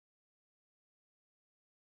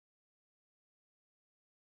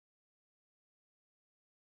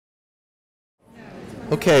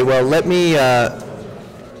Okay, well, let me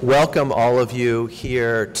welcome all of you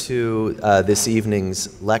here to this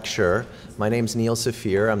evening's lecture. My name's Neil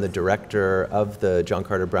Safier. I'm the director of the John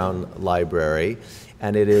Carter Brown Library,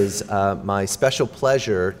 and it is my special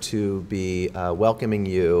pleasure to be welcoming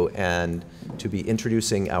you and to be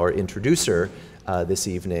introducing our introducer this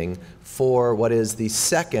evening for what is the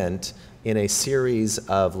second in a series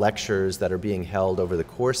of lectures that are being held over the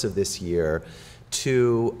course of this year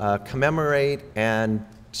to commemorate and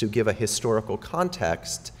to give a historical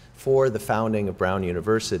context for the founding of Brown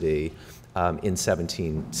University in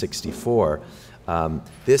 1764.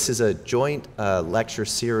 This is a joint lecture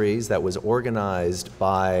series that was organized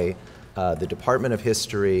by the Department of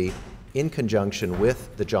History in conjunction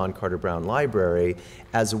with the John Carter Brown Library,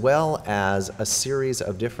 as well as a series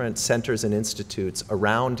of different centers and institutes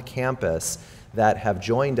around campus that have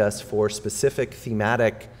joined us for specific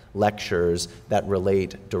thematic lectures that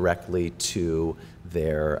relate directly to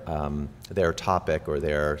their topic or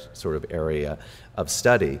their sort of area of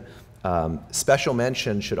study. Special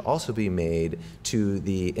mention should also be made to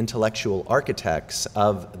the intellectual architects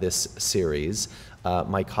of this series.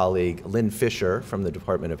 My colleague Lynn Fisher from the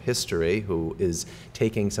Department of History, who is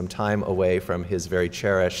taking some time away from his very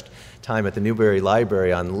cherished time at the Newberry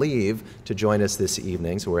Library on leave to join us this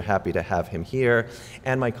evening, so we're happy to have him here,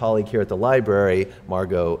 and my colleague here at the library,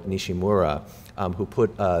 Margot Nishimura, who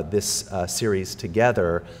put this series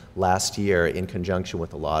together last year in conjunction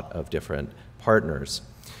with a lot of different partners.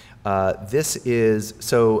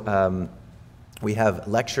 We have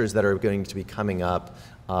lectures that are going to be coming up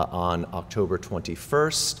on October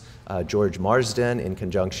 21st, George Marsden in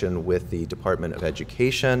conjunction with the Department of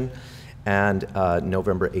Education, and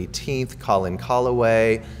November 18th, Colin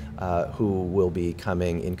Colloway, who will be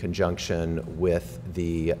coming in conjunction with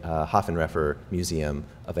the Hoffenreffer Museum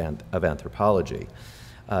of Anthropology.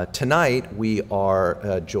 Tonight, we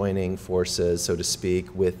are joining forces, so to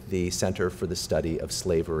speak, with the Center for the Study of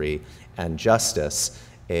Slavery and Justice,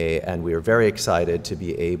 and we are very excited to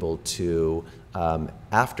be able to,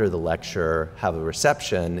 after the lecture, have a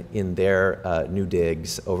reception in their new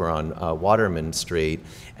digs over on Waterman Street,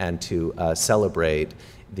 and to celebrate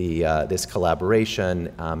this collaboration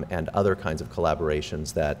and other kinds of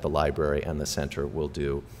collaborations that the library and the center will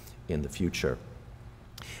do in the future.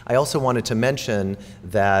 I also wanted to mention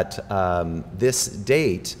that this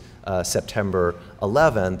date, September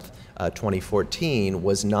 11th, 2014,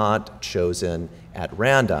 was not chosen at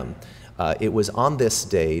random. It was on this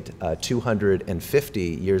date, 250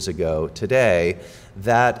 years ago today,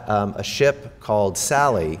 that a ship called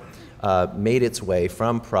Sally made its way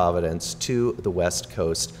from Providence to the west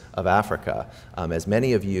coast of Africa. As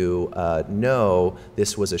many of you know,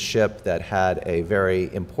 this was a ship that had a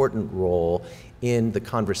very important role in the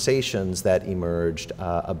conversations that emerged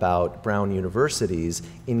about Brown University's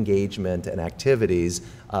engagement and activities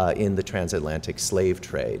in the transatlantic slave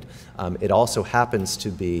trade. It also happens to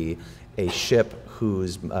be a ship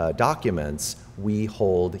whose documents we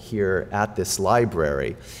hold here at this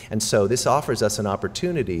library. And so this offers us an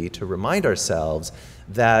opportunity to remind ourselves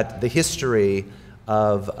that the history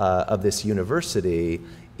of this university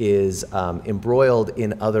is embroiled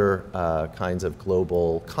in other kinds of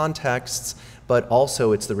global contexts, but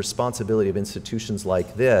also it's the responsibility of institutions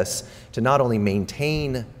like this to not only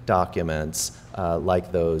maintain documents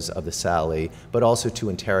like those of the Sally, but also to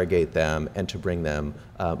interrogate them and to bring them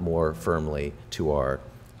more firmly to our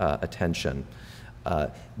attention.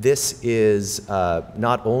 This is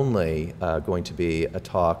not only going to be a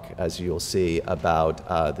talk, as you'll see,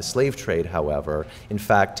 about the slave trade, however. In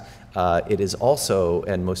fact, it is also,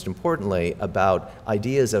 and most importantly, about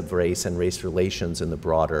ideas of race and race relations in the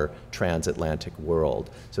broader transatlantic world.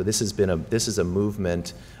 So this is a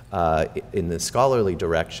movement in the scholarly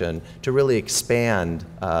direction to really expand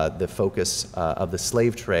the focus of the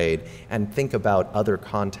slave trade and think about other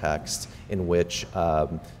contexts in which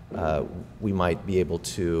we might be able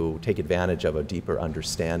to take advantage of a deeper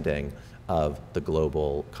understanding of the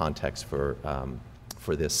global context for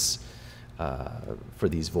these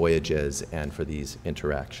voyages and for these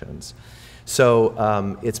interactions.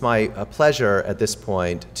 So it's my pleasure at this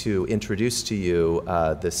point to introduce to you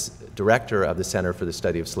this director of the Center for the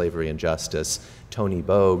Study of Slavery and Justice, Tony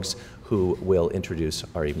Bogues, who will introduce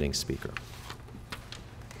our evening speaker.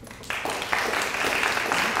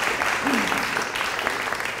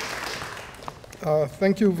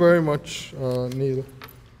 Thank you very much, Neil.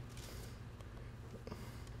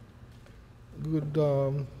 Good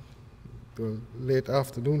late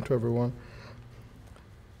afternoon to everyone.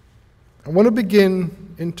 I want to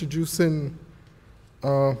begin introducing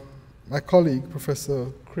my colleague,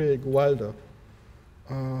 Professor Craig Wilder,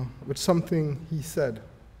 with something he said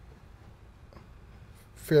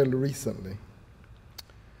fairly recently.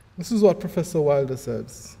 This is what Professor Wilder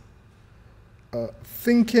says.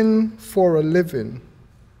 Thinking for a living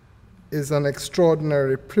is an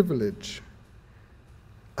extraordinary privilege,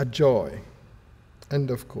 a joy,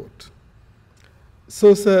 end of quote.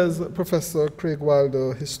 So says Professor Craig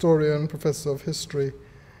Wilder, historian, professor of history,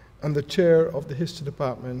 and the chair of the history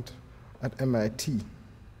department at MIT.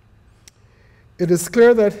 It is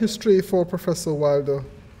clear that history for Professor Wilder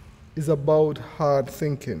is about hard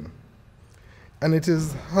thinking. And it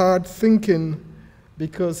is hard thinking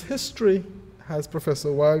because history, as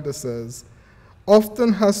Professor Wilder says,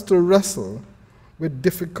 often has to wrestle with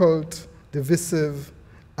difficult, divisive,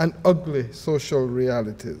 and ugly social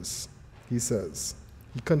realities, he says.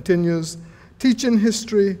 He continues, teaching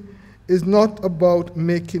history is not about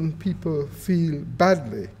making people feel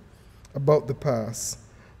badly about the past,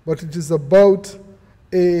 but it is about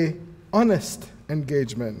an honest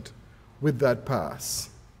engagement with that past,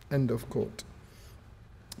 end of quote.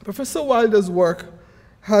 Professor Wilder's work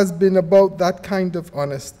has been about that kind of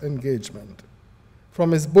honest engagement.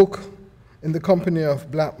 From his book, In the Company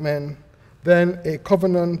of Black Men, then A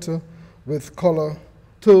Covenant with Color,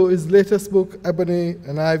 to his latest book, Ebony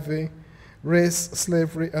and Ivy, Race,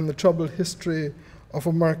 Slavery, and the Troubled History of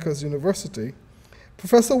America's University,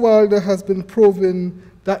 Professor Wilder has been probing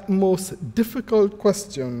that most difficult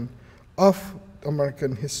question of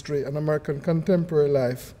American history and American contemporary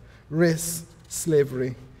life, race,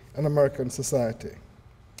 slavery, and American society.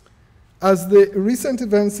 As the recent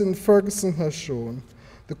events in Ferguson has shown,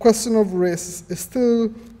 the question of race is still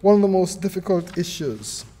one of the most difficult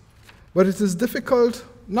issues. But it is difficult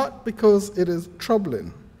not because it is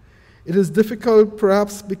troubling. It is difficult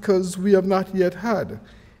perhaps because we have not yet had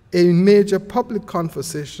a major public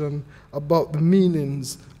conversation about the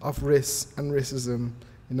meanings of race and racism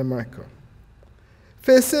in America.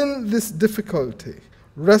 Facing this difficulty,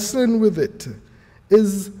 wrestling with it,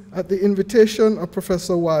 is at the invitation of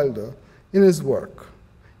Professor Wilder in his work.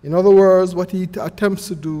 In other words, what he attempts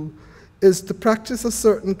to do is to practice a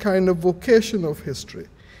certain kind of vocation of history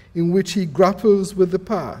in which he grapples with the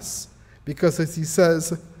past, because as he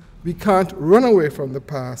says, we can't run away from the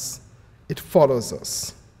past, it follows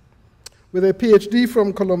us. With a PhD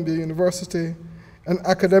from Columbia University, an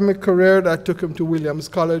academic career that took him to Williams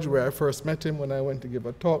College, where I first met him when I went to give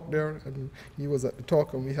a talk there, and he was at the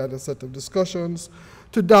talk and we had a set of discussions,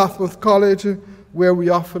 to Dartmouth College, where we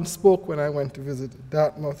often spoke when I went to visit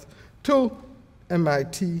Dartmouth, to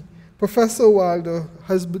MIT. Professor Wilder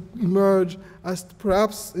has emerged as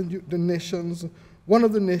perhaps in the nation's, one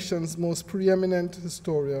of the nation's most preeminent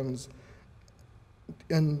historians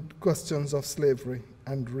in questions of slavery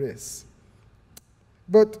and race.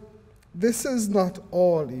 But this is not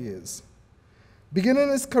all he is. Beginning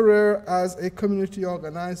his career as a community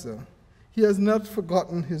organizer, he has not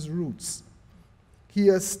forgotten his roots. He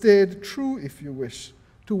has stayed true, if you wish,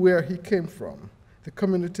 to where he came from, the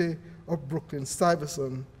community of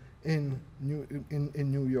Brooklyn-Stuyvesant in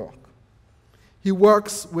New York. He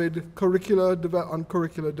works with on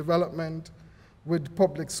curricular development with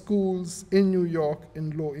public schools in New York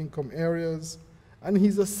in low-income areas, and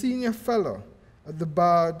he's a senior fellow at the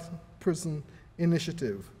Bard Prison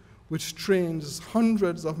Initiative, which trains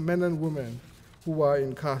hundreds of men and women who are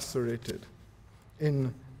incarcerated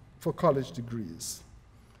for college degrees.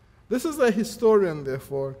 This is a historian,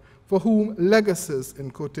 therefore, for whom legacies, in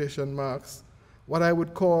quotation marks, what I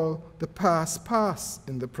would call the past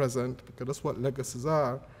in the present, because that's what legacies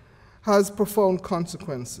are, has profound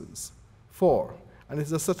consequences for, and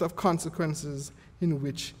it's a set of consequences in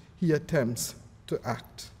which he attempts to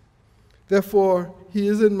act. Therefore, he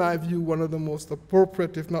is, in my view, one of the most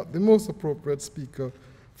appropriate, if not the most appropriate speaker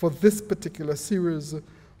for this particular series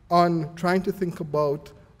on trying to think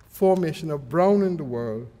about formation of Brown in the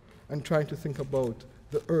world and trying to think about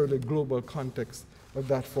the early global context of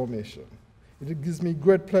that formation. It gives me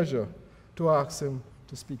great pleasure to ask him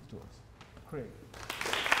to speak to us. Craig.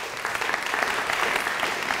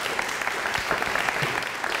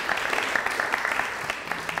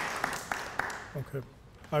 Okay.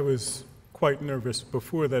 I was quite nervous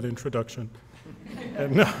before that introduction.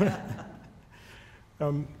 And,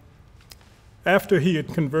 after he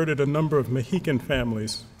had converted a number of Mohican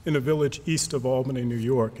families in a village east of Albany, New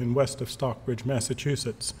York, and west of Stockbridge,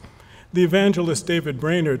 Massachusetts, the evangelist David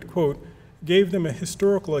Brainerd, quote, gave them a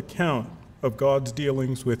historical account of God's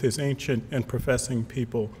dealings with his ancient and professing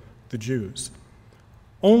people, the Jews.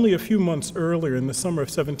 Only a few months earlier, in the summer of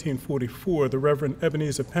 1744, the Reverend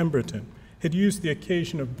Ebenezer Pemberton had used the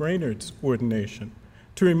occasion of Brainerd's ordination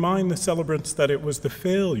to remind the celebrants that it was the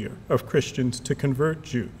failure of Christians to convert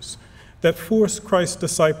Jews that forced Christ's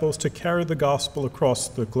disciples to carry the gospel across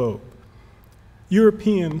the globe.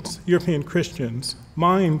 European Christians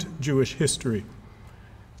mined Jewish history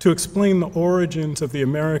to explain the origins of the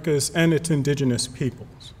Americas and its indigenous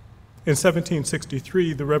peoples. In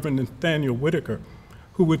 1763, the Reverend Nathaniel Whitaker,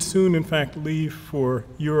 who would soon in fact leave for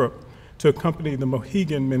Europe to accompany the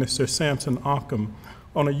Mohegan minister Samson Occam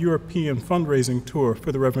on a European fundraising tour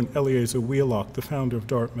for the Reverend Eleazar Wheelock, the founder of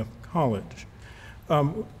Dartmouth College.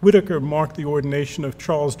 Whitaker marked the ordination of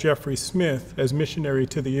Charles Jeffrey Smith as missionary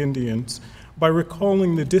to the Indians by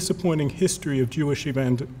recalling the disappointing history of Jewish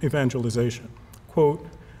evangelization. Quote,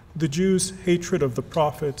 "The Jews' hatred of the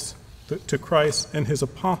prophets, to Christ and his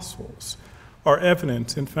apostles are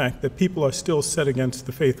evidence, in fact, that people are still set against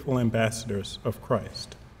the faithful ambassadors of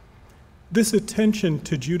Christ." This attention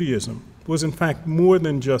to Judaism was in fact more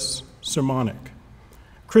than just sermonic.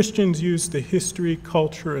 Christians used the history,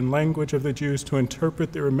 culture, and language of the Jews to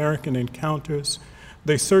interpret their American encounters.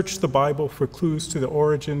 They searched the Bible for clues to the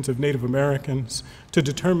origins of Native Americans, to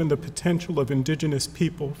determine the potential of indigenous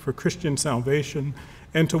people for Christian salvation,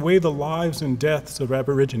 and to weigh the lives and deaths of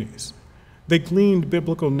Aborigines. They gleaned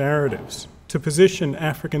biblical narratives to position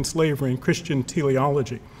African slavery in Christian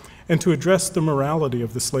teleology and to address the morality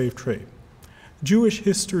of the slave trade. Jewish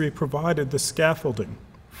history provided the scaffolding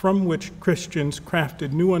from which Christians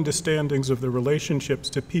crafted new understandings of their relationships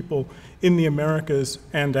to people in the Americas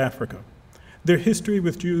and Africa. Their history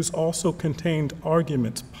with Jews also contained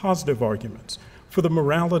arguments, positive arguments, for the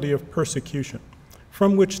morality of persecution,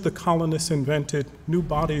 from which the colonists invented new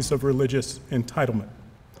bodies of religious entitlement.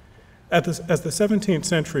 As the 17th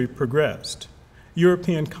century progressed,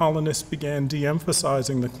 European colonists began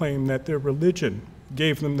de-emphasizing the claim that their religion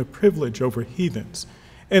gave them the privilege over heathens,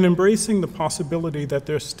 and embracing the possibility that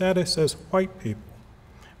their status as white people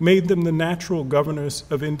made them the natural governors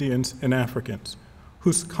of Indians and Africans,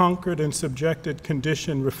 whose conquered and subjected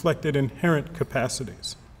condition reflected inherent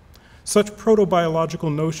capacities. Such proto-biological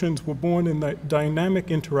notions were born in the dynamic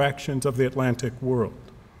interactions of the Atlantic world.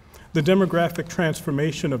 The demographic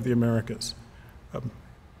transformation of the Americas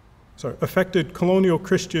affected colonial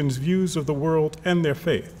Christians' views of the world and their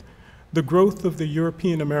faith. The growth of the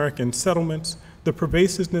European American settlements, the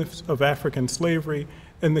pervasiveness of African slavery,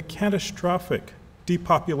 and the catastrophic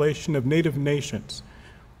depopulation of native nations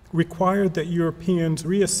required that Europeans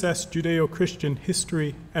reassess Judeo-Christian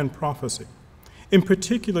history and prophecy. In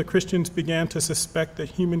particular, Christians began to suspect that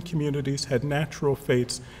human communities had natural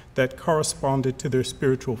fates that corresponded to their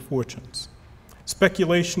spiritual fortunes.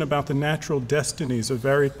 Speculation about the natural destinies of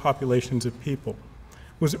varied populations of people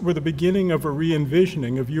were the beginning of a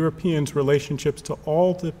re-envisioning of Europeans' relationships to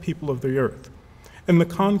all the people of the earth, and the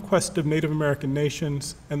conquest of Native American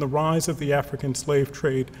nations and the rise of the African slave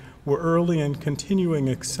trade were early and continuing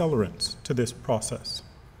accelerants to this process.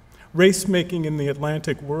 Race-making in the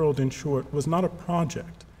Atlantic world, in short, was not a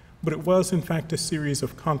project, but it was in fact a series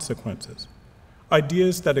of consequences.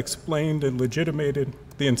 Ideas that explained and legitimated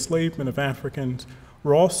the enslavement of Africans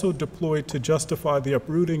were also deployed to justify the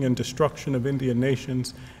uprooting and destruction of Indian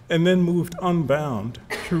nations, and then moved unbound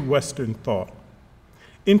through Western thought.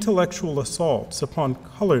 Intellectual assaults upon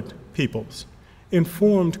colored peoples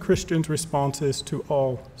informed Christians' responses to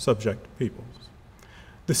all subject peoples.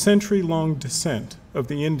 The century-long descent of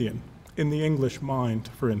the Indian in the English mind,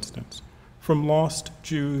 for instance, from lost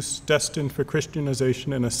Jews destined for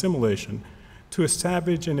Christianization and assimilation to a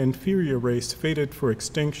savage and inferior race fated for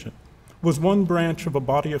extinction, was one branch of a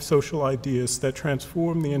body of social ideas that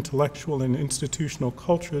transformed the intellectual and institutional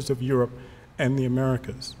cultures of Europe and the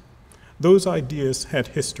Americas. Those ideas had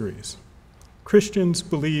histories. Christians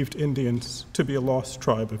believed Indians to be a lost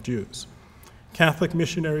tribe of Jews. Catholic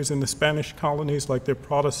missionaries in the Spanish colonies, like their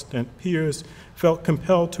Protestant peers, felt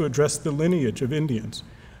compelled to address the lineage of Indians,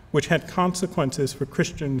 which had consequences for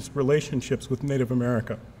Christians' relationships with Native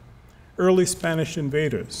America. Early Spanish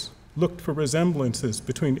invaders looked for resemblances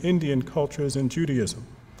between Indian cultures and Judaism,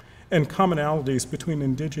 and commonalities between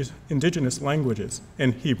indigenous languages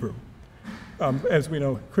and Hebrew. As we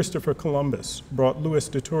know, Christopher Columbus brought Luis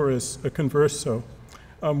de Torres, a converso,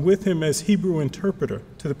 with him as Hebrew interpreter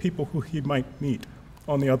to the people who he might meet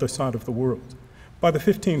on the other side of the world. By the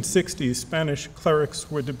 1560s, Spanish clerics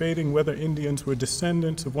were debating whether Indians were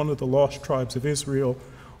descendants of one of the lost tribes of Israel,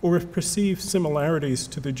 or if perceived similarities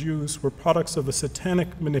to the Jews were products of a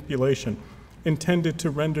satanic manipulation intended to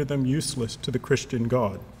render them useless to the Christian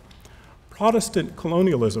God. Protestant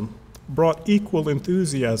colonialism brought equal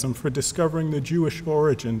enthusiasm for discovering the Jewish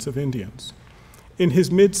origins of Indians. In his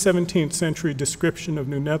mid-17th century description of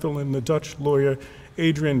New Netherland, the Dutch lawyer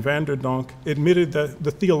Adrian van der Donk, admitted that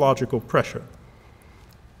the theological pressure.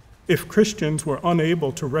 If Christians were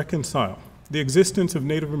unable to reconcile the existence of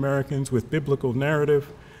Native Americans with biblical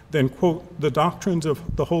narrative, then, quote, the doctrines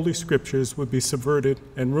of the Holy Scriptures would be subverted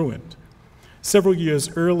and ruined. Several years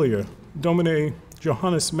earlier, Dominee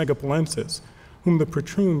Johannes Megapolensis, whom the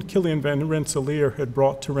patroon Kilian van Rensselaer had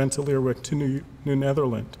brought to Rensselaerwyck to New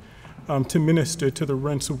Netherland to minister to the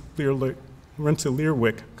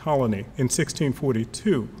Rensselaerwyck colony in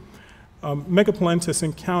 1642, Megapolensis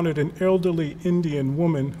encountered an elderly Indian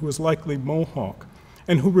woman who was likely Mohawk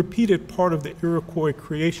and who repeated part of the Iroquois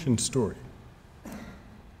creation story,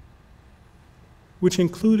 which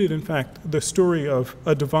included, in fact, the story of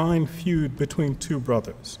a divine feud between two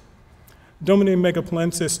brothers. Domine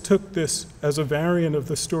Megapolensis took this as a variant of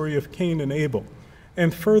the story of Cain and Abel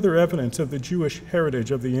and further evidence of the Jewish heritage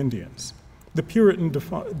of the Indians. The Puritan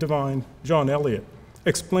divine John Eliot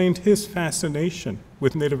explained his fascination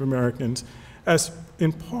with Native Americans as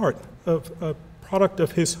in part of a product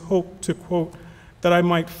of his hope to, quote, that I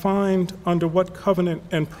might find under what covenant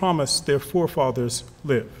and promise their forefathers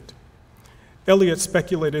lived. Eliot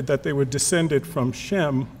speculated that they were descended from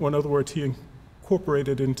Shem, or in other words, he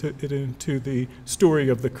incorporated it into the story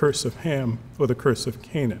of the curse of Ham or the curse of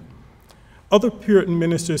Canaan. Other Puritan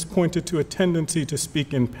ministers pointed to a tendency to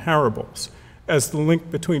speak in parables as the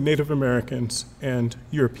link between Native Americans and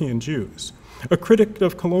European Jews. A critic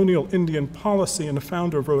of colonial Indian policy and a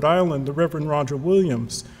founder of Rhode Island, the Reverend Roger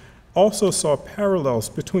Williams, also saw parallels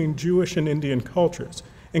between Jewish and Indian cultures,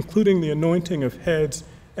 including the anointing of heads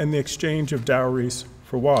and the exchange of dowries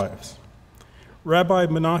for wives. Rabbi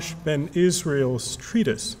Menashe ben Israel's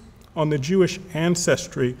treatise on the Jewish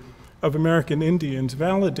ancestry of American Indians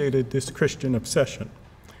validated this Christian obsession.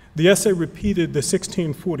 The essay repeated the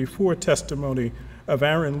 1644 testimony of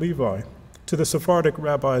Aaron Levi to the Sephardic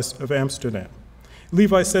rabbis of Amsterdam.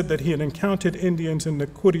 Levi said that he had encountered Indians in the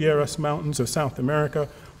Cordilleras Mountains of South America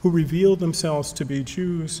who revealed themselves to be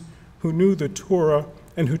Jews, who knew the Torah,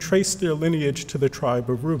 and who traced their lineage to the tribe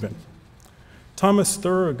of Reuben. Thomas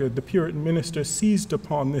Thorogood, the Puritan minister, seized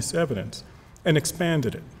upon this evidence and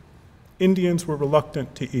expanded it. Indians were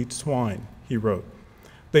reluctant to eat swine, he wrote.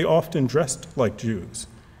 They often dressed like Jews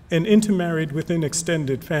and intermarried within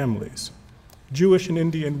extended families. Jewish and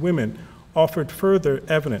Indian women offered further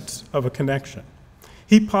evidence of a connection.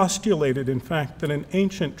 He postulated, in fact, that an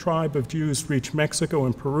ancient tribe of Jews reached Mexico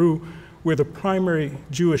and Peru, where the primary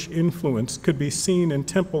Jewish influence could be seen in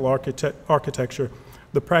temple architecture,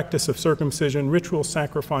 the practice of circumcision, ritual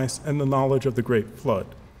sacrifice, and the knowledge of the Great Flood.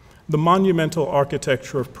 The monumental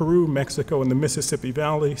architecture of Peru, Mexico, and the Mississippi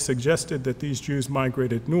Valley suggested that these Jews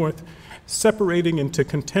migrated north, separating into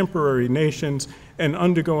contemporary nations and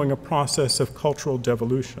undergoing a process of cultural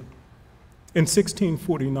devolution. In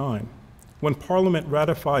 1649, when Parliament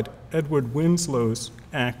ratified Edward Winslow's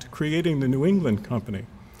act creating the New England Company,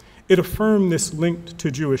 it affirmed this link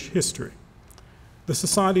to Jewish history. The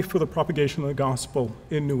Society for the Propagation of the Gospel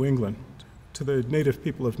in New England, to the native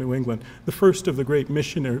people of New England, the first of the great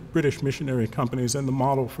British missionary companies and the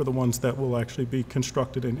model for the ones that will actually be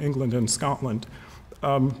constructed in England and Scotland,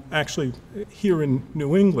 actually here in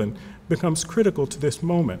New England, becomes critical to this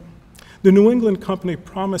moment. The New England Company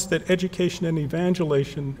promised that education and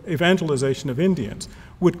evangelization of Indians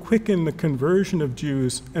would quicken the conversion of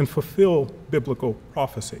Jews and fulfill biblical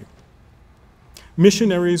prophecy.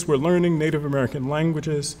 Missionaries were learning Native American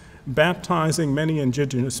languages, baptizing many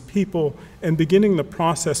indigenous people, and beginning the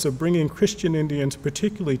process of bringing Christian Indians,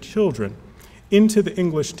 particularly children, into the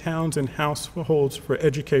English towns and households for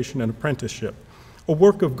education and apprenticeship. A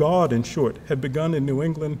work of God, in short, had begun in New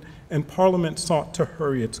England, and Parliament sought to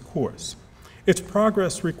hurry its course. Its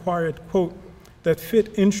progress required, quote, that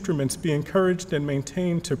fit instruments be encouraged and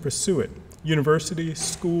maintained to pursue it. Universities,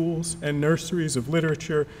 schools, and nurseries of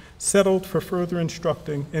literature settled for further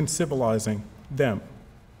instructing and civilizing them.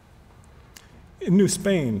 In New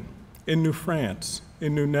Spain, in New France,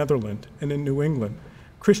 in New Netherland, and in New England,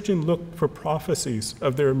 Christians looked for prophecies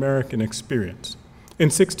of their American experience. In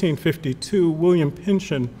 1652, William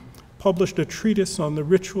Pynchon published a treatise on the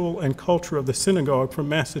ritual and culture of the synagogue from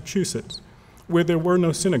Massachusetts, where there were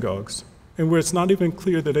no synagogues, and where it's not even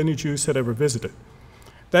clear that any Jews had ever visited.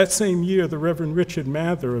 That same year, the Reverend Richard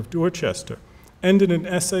Mather of Dorchester ended an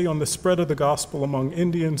essay on the spread of the gospel among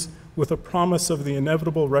Indians with a promise of the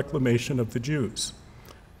inevitable reclamation of the Jews.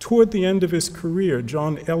 Toward the end of his career,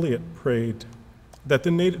 John Eliot prayed that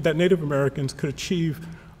Native Americans could achieve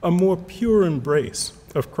a more pure embrace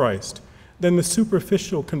of Christ than the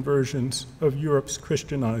superficial conversions of Europe's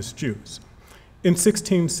Christianized Jews. In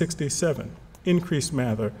 1667, Increase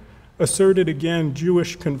Mather asserted again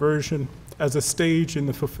Jewish conversion as a stage in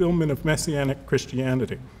the fulfillment of Messianic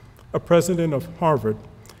Christianity. A president of Harvard,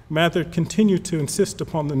 Mather continued to insist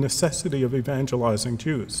upon the necessity of evangelizing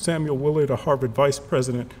Jews. Samuel Willard, a Harvard vice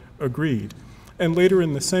president, agreed. And later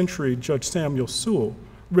in the century, Judge Samuel Sewall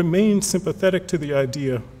remained sympathetic to the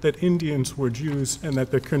idea that Indians were Jews and that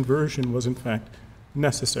their conversion was in fact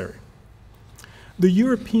necessary. The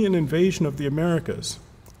European invasion of the Americas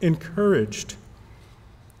encouraged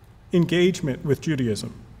engagement with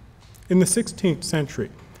Judaism. In the 16th century,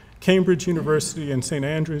 Cambridge University and St.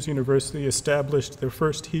 Andrews University established their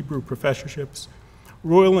first Hebrew professorships.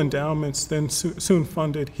 Royal endowments then soon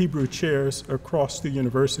funded Hebrew chairs across the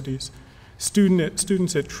universities.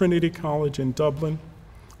 Students at Trinity College in Dublin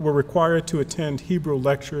were required to attend Hebrew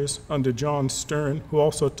lectures under John Stern, who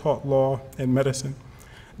also taught law and medicine.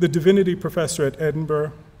 The divinity professor at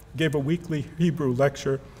Edinburgh gave a weekly Hebrew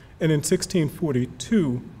lecture, and in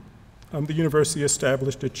 1642, the university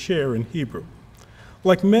established a chair in Hebrew.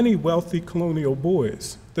 Like many wealthy colonial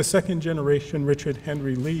boys, the second generation Richard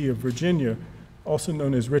Henry Lee of Virginia, also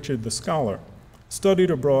known as Richard the Scholar, studied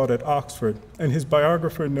abroad at Oxford, and his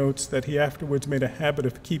biographer notes that he afterwards made a habit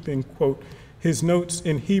of keeping, quote, his notes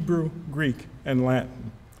in Hebrew, Greek, and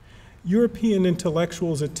Latin. European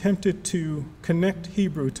intellectuals attempted to connect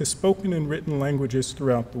Hebrew to spoken and written languages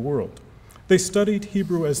throughout the world. They studied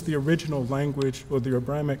Hebrew as the original language, or the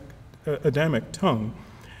Adamic tongue,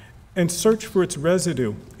 and searched for its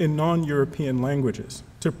residue in non-European languages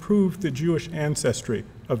to prove the Jewish ancestry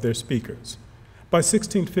of their speakers. By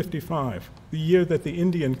 1655, the year that the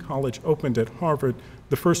Indian College opened at Harvard,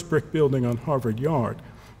 the first brick building on Harvard Yard,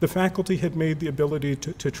 the faculty had made the ability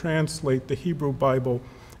to translate the Hebrew Bible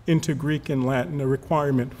into Greek and Latin a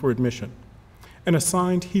requirement for admission, and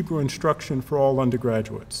assigned Hebrew instruction for all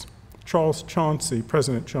undergraduates. Charles Chauncey,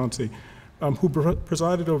 President Chauncey, who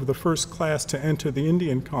presided over the first class to enter the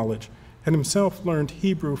Indian College, had himself learned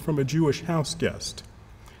Hebrew from a Jewish house guest.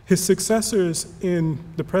 His successors in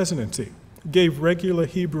the presidency gave regular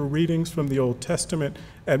Hebrew readings from the Old Testament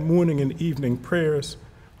at morning and evening prayers.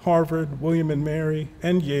 Harvard, William and Mary,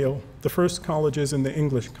 and Yale, the first colleges in the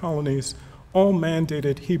English colonies, all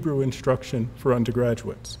mandated Hebrew instruction for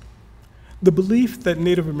undergraduates. The belief that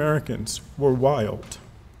Native Americans were wild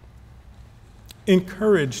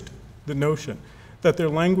encouraged the notion that their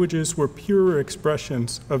languages were purer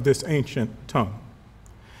expressions of this ancient tongue.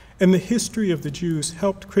 And the history of the Jews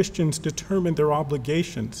helped Christians determine their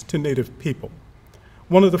obligations to native people.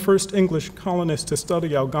 One of the first English colonists to study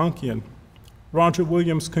Algonquian, Roger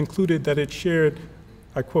Williams, concluded that it shared,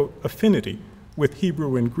 I quote, affinity with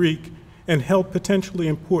Hebrew and Greek and held potentially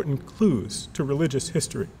important clues to religious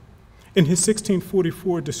history. In his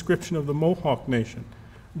 1644 description of the Mohawk Nation,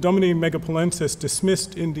 Domine Megapolensis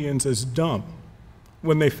dismissed Indians as dumb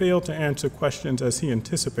when they failed to answer questions as he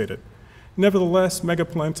anticipated. Nevertheless,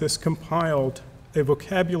 Megapolensis compiled a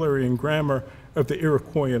vocabulary and grammar of the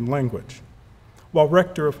Iroquoian language. While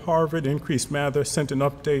rector of Harvard, Increase Mather, sent an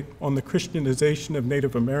update on the Christianization of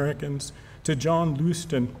Native Americans to John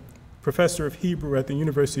Leusden, professor of Hebrew at the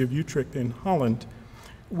University of Utrecht in Holland,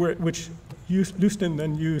 which Leusden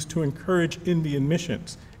then used to encourage Indian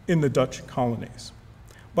missions in the Dutch colonies.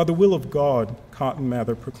 By the will of God, Cotton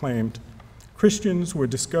Mather proclaimed, Christians were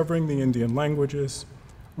discovering the Indian languages.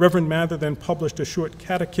 Reverend Mather then published a short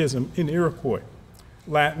catechism in Iroquois,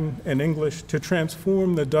 Latin and English, to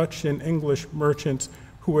transform the Dutch and English merchants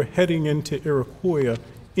who were heading into Iroquois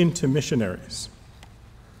into missionaries.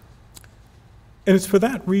 And it's for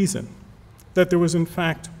that reason that there was, in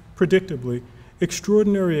fact, predictably,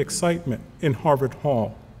 extraordinary excitement in Harvard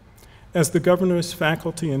Hall as the governor's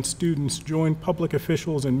faculty and students joined public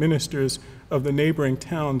officials and ministers of the neighboring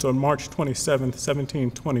towns on March 27,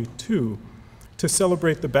 1722, to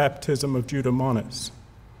celebrate the baptism of Judah Monis.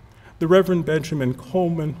 The Reverend Benjamin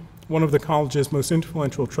Coleman, one of the college's most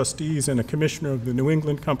influential trustees and a commissioner of the New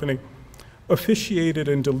England Company, officiated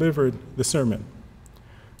and delivered the sermon.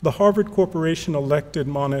 The Harvard Corporation elected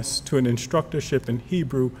Monis to an instructorship in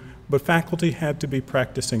Hebrew, but faculty had to be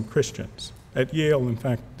practicing Christians. At Yale, in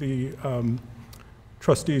fact, the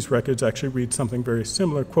trustees' records actually read something very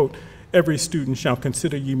similar, quote, every student shall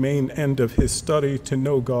consider ye main end of his study to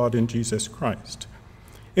know God in Jesus Christ.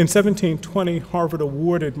 In 1720, Harvard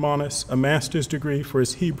awarded Monis a master's degree for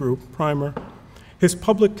his Hebrew primer. His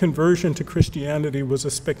public conversion to Christianity was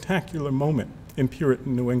a spectacular moment in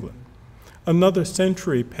Puritan New England. Another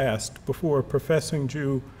century passed before a professing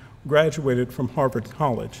Jew graduated from Harvard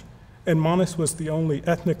College, and Monis was the only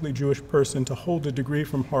ethnically Jewish person to hold a degree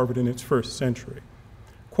from Harvard in its first century.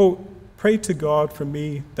 Quote, pray to God for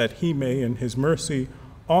me that he may, in his mercy,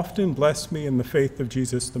 often bless me in the faith of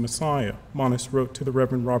Jesus the Messiah, Monis wrote to the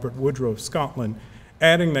Reverend Robert Woodrow of Scotland,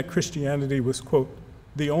 adding that Christianity was, quote,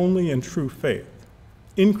 the only and true faith.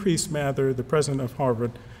 Increase Mather, the president of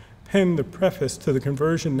Harvard, penned the preface to the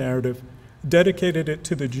conversion narrative, dedicated it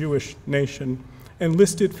to the Jewish nation, and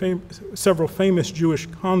listed several famous Jewish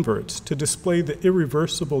converts to display the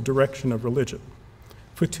irreversible direction of religion.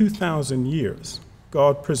 For 2,000 years,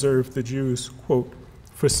 God preserved the Jews, quote,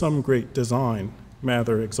 for some great design,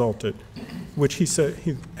 Mather exalted, which he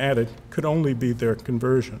added could only be their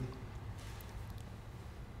conversion.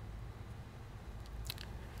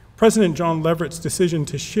 President John Leverett's decision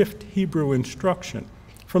to shift Hebrew instruction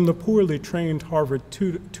from the poorly trained Harvard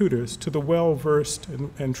tutors to the well-versed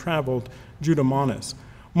and traveled Judamonis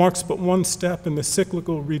marks but one step in the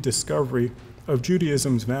cyclical rediscovery of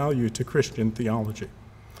Judaism's value to Christian theology.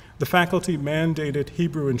 The faculty mandated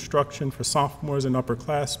Hebrew instruction for sophomores and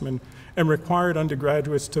upperclassmen and required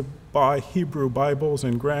undergraduates to buy Hebrew Bibles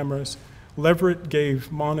and grammars. Leverett gave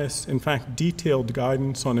Monis, in fact, detailed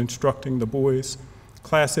guidance on instructing the boys.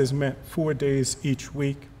 Classes met 4 days each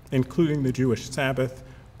week, including the Jewish Sabbath.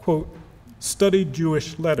 Quote, studied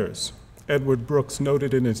Jewish letters, Edward Brooks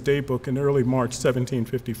noted in his daybook in early March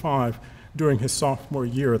 1755 during his sophomore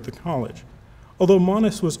year at the college. Although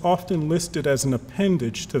Monis was often listed as an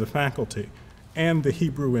appendage to the faculty and the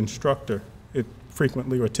Hebrew instructor it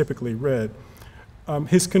frequently or typically read,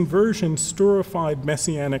 his conversion storified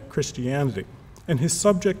Messianic Christianity, and his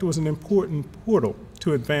subject was an important portal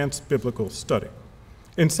to advanced biblical study.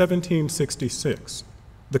 In 1766,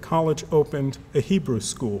 the college opened a Hebrew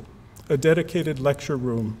school, a dedicated lecture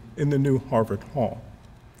room in the new Harvard Hall.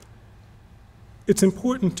 It's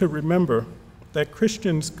important to remember that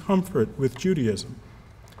Christians' comfort with Judaism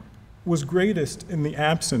was greatest in the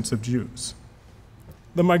absence of Jews.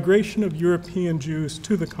 The migration of European Jews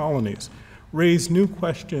to the colonies raised new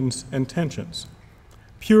questions and tensions.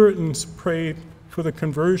 Puritans prayed for the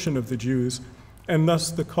conversion of the Jews and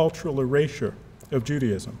thus the cultural erasure of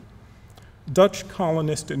Judaism. Dutch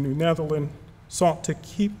colonists in New Netherland sought to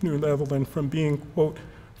keep New Netherland from being, quote,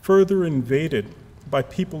 further invaded by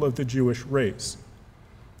people of the Jewish race.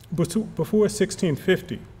 Before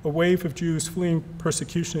 1650, a wave of Jews fleeing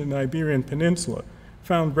persecution in the Iberian Peninsula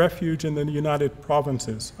found refuge in the United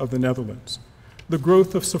Provinces of the Netherlands. The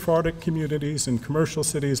growth of Sephardic communities in commercial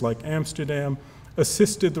cities like Amsterdam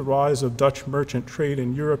assisted the rise of Dutch merchant trade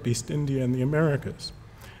in Europe, East India, and the Americas.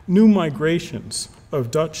 New migrations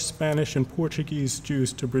of Dutch, Spanish, and Portuguese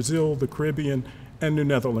Jews to Brazil, the Caribbean, and New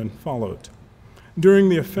Netherland followed. During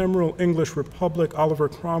the ephemeral English Republic, Oliver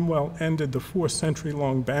Cromwell ended the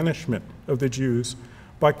 4-century-long banishment of the Jews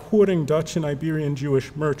by courting Dutch and Iberian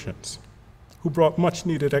Jewish merchants, who brought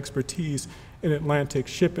much-needed expertise in Atlantic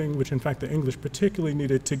shipping, which in fact the English particularly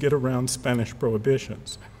needed to get around Spanish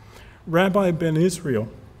prohibitions. Rabbi Ben Israel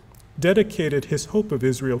dedicated his Hope of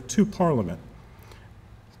Israel to Parliament,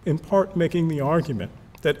 in part making the argument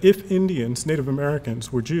that if Indians, Native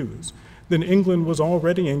Americans, were Jews, then England was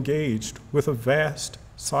already engaged with a vast,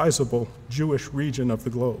 sizable Jewish region of the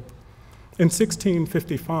globe. In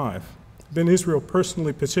 1655, Ben Israel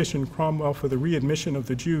personally petitioned Cromwell for the readmission of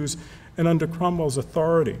the Jews, and under Cromwell's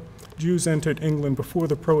authority, Jews entered England before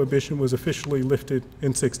the prohibition was officially lifted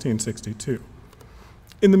in 1662.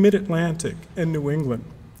 In the mid-Atlantic and New England,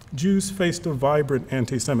 Jews faced a vibrant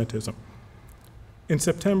anti-Semitism. In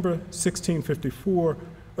September 1654,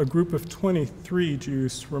 a group of 23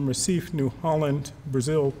 Jews from Recife, New Holland,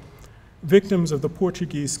 Brazil, victims of the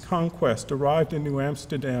Portuguese conquest, arrived in New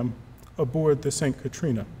Amsterdam aboard the St.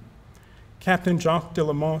 Katrina. Captain Jacques de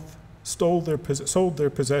la Motte sold their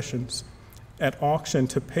possessions at auction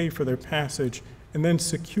to pay for their passage and then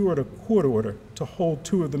secured a court order to hold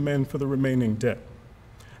 2 of the men for the remaining debt.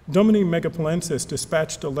 Dominique Megapolensis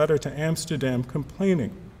dispatched a letter to Amsterdam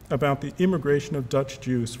complaining about the immigration of Dutch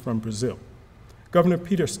Jews from Brazil. Governor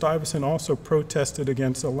Peter Stuyvesant also protested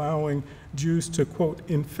against allowing Jews to, quote,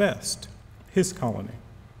 infest his colony.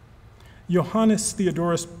 Johannes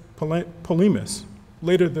Theodorus Polemus,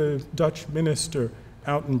 later the Dutch minister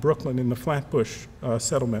out in Brooklyn in the Flatbush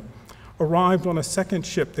settlement, arrived on a second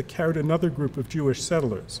ship that carried another group of Jewish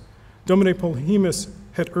settlers. Dominic Polemus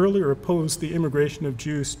had earlier opposed the immigration of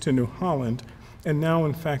Jews to New Holland, and now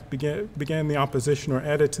in fact began the opposition or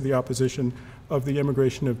added to the opposition of the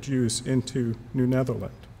immigration of Jews into New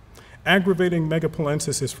Netherland. Aggravating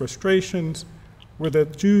Megapolensis' frustrations were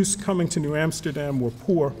that Jews coming to New Amsterdam were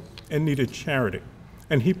poor and needed charity,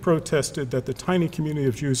 and he protested that the tiny community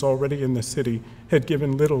of Jews already in the city had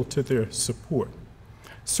given little to their support.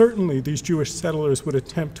 Certainly, these Jewish settlers would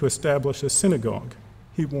attempt to establish a synagogue,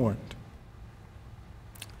 he warned.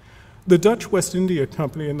 The Dutch West India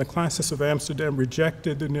Company and the Classis of Amsterdam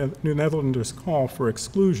rejected the New Netherlanders' call for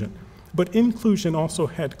exclusion, but inclusion also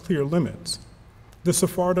had clear limits. The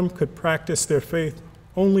Sephardim could practice their faith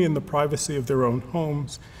only in the privacy of their own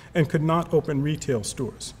homes and could not open retail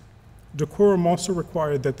stores. Decorum also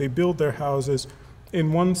required that they build their houses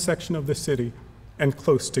in one section of the city and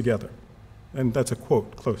close together. And that's a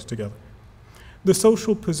quote, close together. The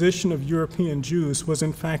social position of European Jews was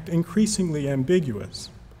in fact increasingly ambiguous.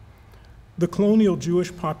 The colonial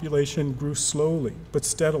Jewish population grew slowly but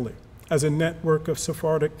steadily as a network of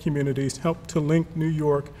Sephardic communities helped to link New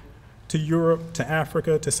York to Europe, to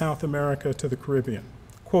Africa, to South America, to the Caribbean.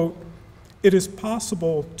 Quote, "It is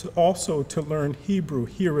possible also to learn Hebrew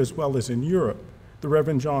here as well as in Europe," the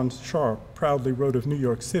Reverend John Sharp proudly wrote of New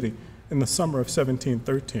York City in the summer of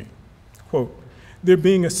 1713. Quote, "There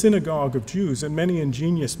being a synagogue of Jews and many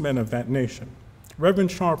ingenious men of that nation." Reverend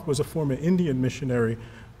Sharp was a former Indian missionary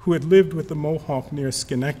who had lived with the Mohawk near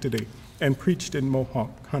Schenectady and preached in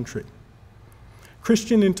Mohawk country.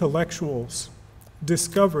 Christian intellectuals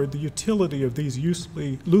discovered the utility of these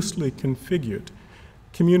loosely configured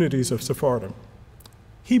communities of Sephardim.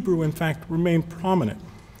 Hebrew, in fact, remained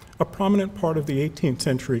a prominent part of the 18th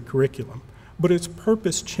century curriculum, but its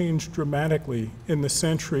purpose changed dramatically in the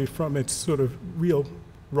century from its sort of real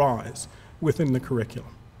rise within the curriculum.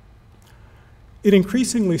 It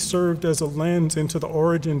increasingly served as a lens into the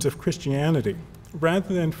origins of Christianity,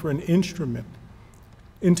 rather than for an instrument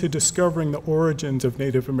into discovering the origins of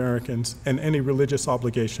Native Americans and any religious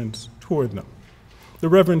obligations toward them. The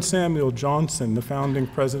Reverend Samuel Johnson, the founding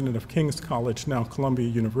president of King's College, now Columbia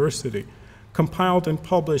University, compiled and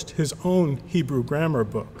published his own Hebrew grammar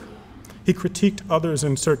book. He critiqued others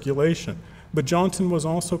in circulation, but Johnson was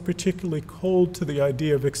also particularly cold to the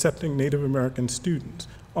idea of accepting Native American students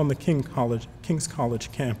on the King's College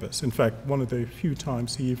campus. In fact, one of the few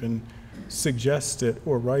times he even suggests it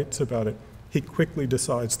or writes about it, he quickly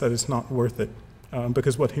decides that it's not worth it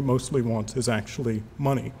because what he mostly wants is actually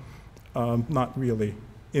money, not really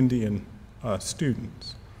Indian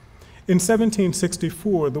students. In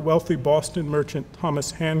 1764, the wealthy Boston merchant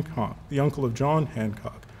Thomas Hancock, the uncle of John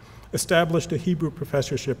Hancock, established a Hebrew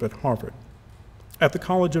professorship at Harvard. At the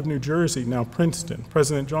College of New Jersey, now Princeton,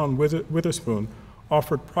 President John Witherspoon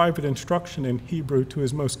offered private instruction in Hebrew to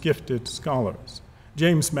his most gifted scholars.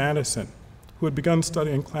 James Madison, who had begun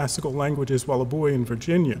studying classical languages while a boy in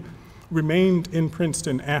Virginia, remained in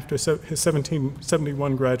Princeton after his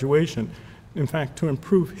 1771 graduation, in fact, to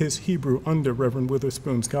improve his Hebrew under Reverend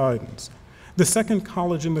Witherspoon's guidance. The second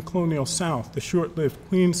college in the colonial South, the short-lived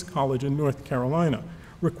Queens College in North Carolina,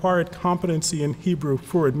 required competency in Hebrew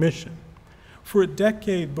for admission. For a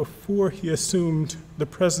decade before he assumed the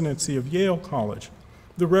presidency of Yale College,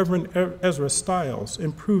 the Reverend Ezra Stiles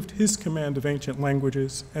improved his command of ancient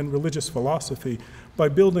languages and religious philosophy by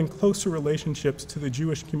building closer relationships to the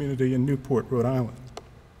Jewish community in Newport, Rhode Island.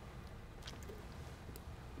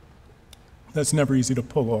 That's never easy to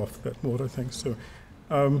pull off, that water thing. So,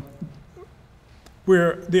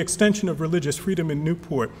 where the extension of religious freedom in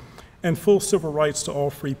Newport and full civil rights to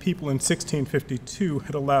all free people in 1652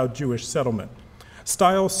 had allowed Jewish settlement.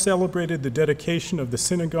 Stiles celebrated the dedication of the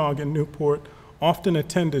synagogue in Newport, often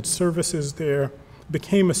attended services there,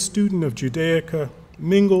 became a student of Judaica,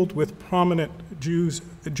 mingled with prominent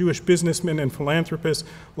Jewish businessmen and philanthropists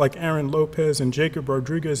like Aaron Lopez and Jacob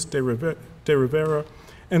Rodriguez de Rivera,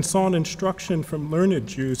 and sought instruction from learned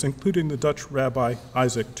Jews, including the Dutch rabbi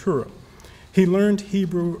Isaac Tura. He learned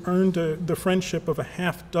Hebrew, earned the friendship of a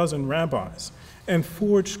half-dozen rabbis, and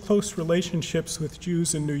forged close relationships with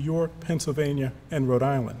Jews in New York, Pennsylvania, and Rhode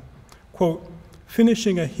Island. Quote,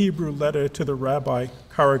 finishing a Hebrew letter to the Rabbi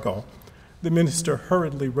Karagal, the minister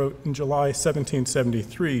hurriedly wrote in July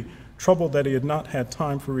 1773, troubled that he had not had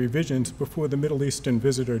time for revisions before the Middle Eastern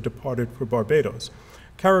visitor departed for Barbados.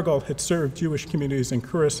 Karagal had served Jewish communities in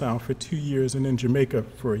Curacao for 2 years and in Jamaica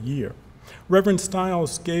for a year. Reverend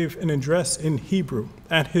Stiles gave an address in Hebrew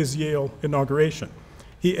at his Yale inauguration.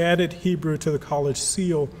 He added Hebrew to the college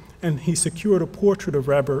seal, and he secured a portrait of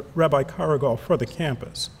Rabbi Karagal for the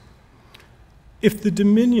campus. If the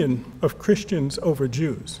dominion of Christians over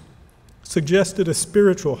Jews suggested a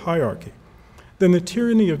spiritual hierarchy, then the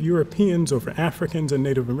tyranny of Europeans over Africans and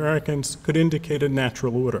Native Americans could indicate a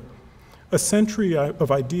natural order. A century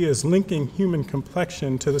of ideas linking human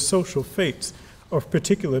complexion to the social fates of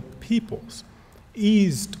particular peoples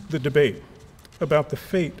eased the debate about the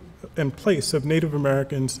fate and place of Native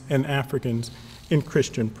Americans and Africans in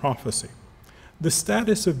Christian prophecy. The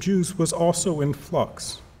status of Jews was also in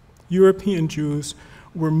flux. European Jews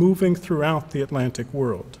were moving throughout the Atlantic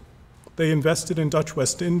world. They invested in Dutch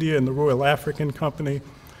West India and the Royal African Company.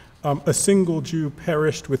 A single Jew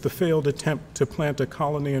perished with the failed attempt to plant a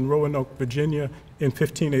colony in Roanoke, Virginia in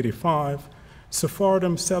 1585.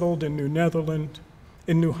 Sephardim settled in New Netherland.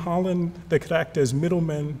 In New Holland, they could act as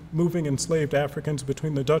middlemen, moving enslaved Africans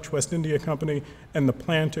between the Dutch West India Company and the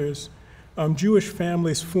planters. Jewish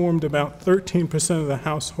families formed about 13% of the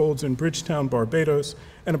households in Bridgetown, Barbados,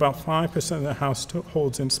 and about 5% of the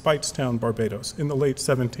households in Speightstown, Barbados, in the late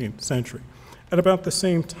 17th century. At about the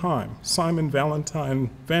same time, Simon Valentine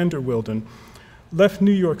Vanderwilden left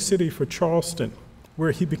New York City for Charleston,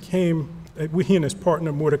 where he and his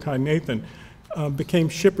partner Mordecai Nathan became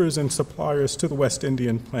shippers and suppliers to the West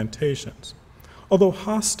Indian plantations. Although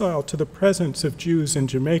hostile to the presence of Jews in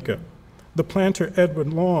Jamaica, the planter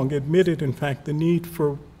Edward Long admitted, in fact, the need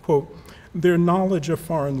for, quote, their knowledge of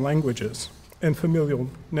foreign languages and familial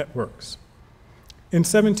networks. In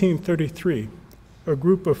 1733, a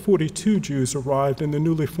group of 42 Jews arrived in the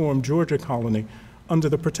newly formed Georgia colony under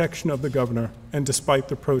the protection of the governor and despite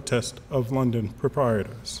the protest of London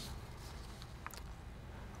proprietors.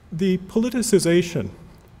 The politicization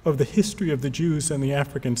of the history of the Jews and the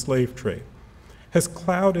African slave trade has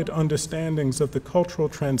clouded understandings of the cultural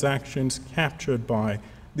transactions captured by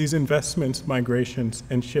these investments, migrations,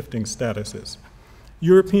 and shifting statuses.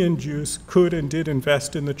 European Jews could and did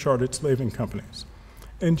invest in the chartered slaving companies,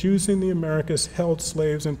 and Jews in the Americas held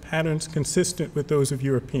slaves in patterns consistent with those of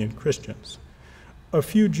European Christians. A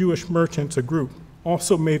few Jewish merchants, a group,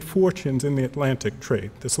 also made fortunes in the Atlantic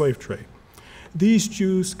trade, the slave trade. These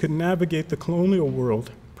Jews could navigate the colonial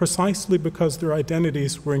world precisely because their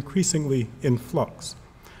identities were increasingly in flux.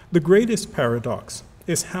 The greatest paradox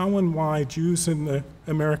is how and why Jews in the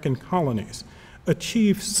American colonies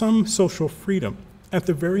achieved some social freedom at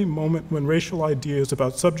the very moment when racial ideas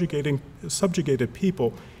about subjugated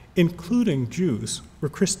people, including Jews, were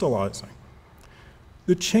crystallizing.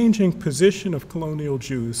 The changing position of colonial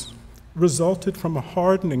Jews resulted from a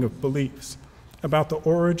hardening of beliefs about the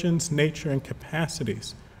origins, nature, and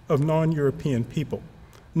capacities of non-European people,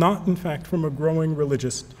 not in fact from a growing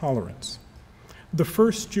religious tolerance. The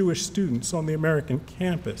first Jewish students on the American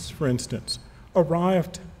campus, for instance,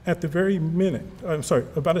 arrived at the very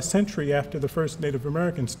about a century after the first Native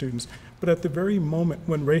American students, but at the very moment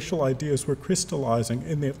when racial ideas were crystallizing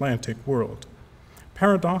in the Atlantic world.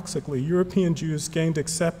 Paradoxically, European Jews gained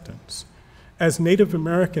acceptance as Native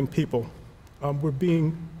American people were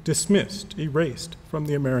being dismissed, erased from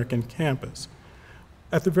the American campus.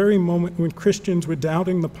 At the very moment when Christians were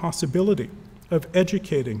doubting the possibility of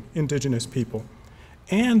educating indigenous people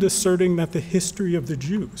and asserting that the history of the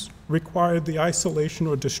Jews required the isolation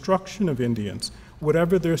or destruction of Indians,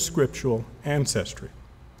 whatever their scriptural ancestry.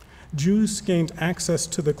 Jews gained access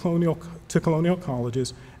to colonial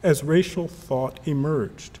colleges as racial thought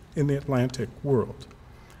emerged in the Atlantic world.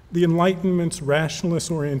 The Enlightenment's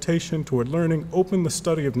rationalist orientation toward learning opened the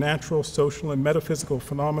study of natural, social, and metaphysical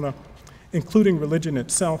phenomena, including religion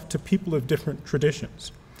itself, to people of different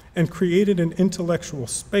traditions, and created an intellectual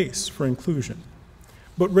space for inclusion.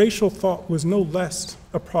 But racial thought was no less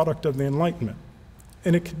a product of the Enlightenment,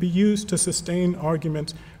 and it could be used to sustain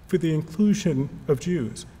arguments for the inclusion of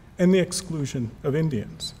Jews and the exclusion of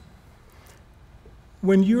Indians.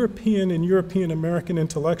 When European and European American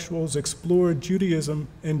intellectuals explored Judaism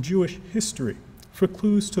and Jewish history for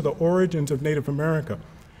clues to the origins of Native America,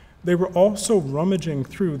 they were also rummaging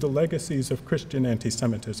through the legacies of Christian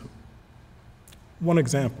anti-Semitism. One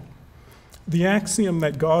example, the axiom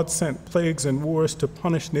that God sent plagues and wars to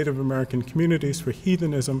punish Native American communities for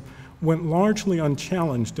heathenism went largely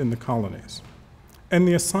unchallenged in the colonies. And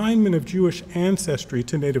the assignment of Jewish ancestry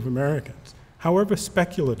to Native Americans, however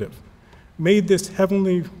speculative, made this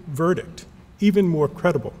heavenly verdict even more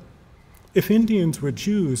credible. If Indians were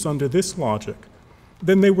Jews under this logic,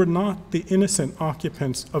 then they were not the innocent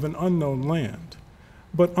occupants of an unknown land,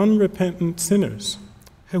 but unrepentant sinners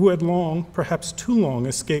who had long, perhaps too long,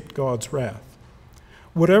 escaped God's wrath.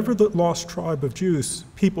 Whatever the lost tribe of Jews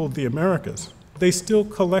peopled the Americas, they still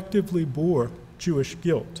collectively bore Jewish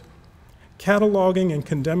guilt. Cataloging and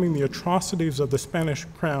condemning the atrocities of the Spanish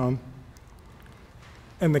crown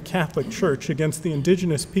and the Catholic Church against the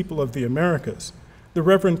indigenous people of the Americas, the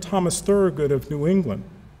Reverend Thomas Thorogood of New England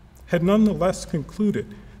had nonetheless concluded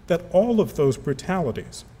that all of those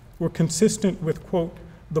brutalities were consistent with, quote,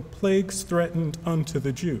 the plagues threatened unto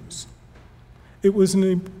the Jews. It was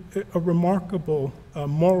a remarkable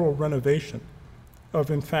moral renovation of,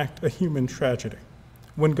 in fact, a human tragedy.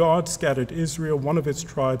 When God scattered Israel, one of its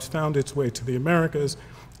tribes found its way to the Americas,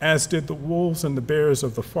 as did the wolves and the bears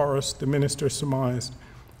of the forest, the minister surmised,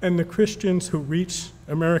 and the Christians who reached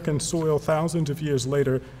American soil thousands of years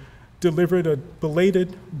later delivered a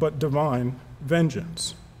belated but divine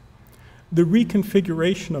vengeance. The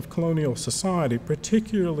reconfiguration of colonial society was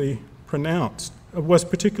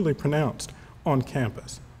particularly pronounced on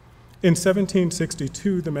campus. In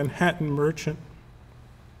 1762, the Manhattan merchant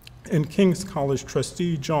and King's College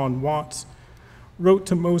trustee John Watts wrote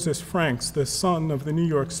to Moses Franks, the son of the New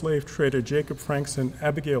York slave trader Jacob Franks and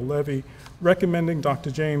Abigail Levy, recommending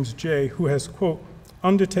Dr. James Jay, who has, quote,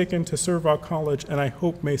 undertaken to serve our college and I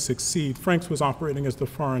hope may succeed. Franks was operating as the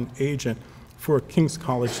foreign agent for King's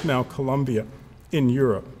College, now Columbia, in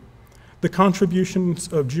Europe. The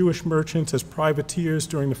contributions of Jewish merchants as privateers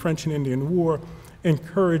during the French and Indian War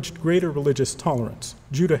encouraged greater religious tolerance.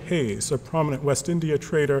 Judah Hayes, a prominent West India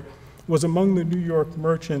trader, was among the New York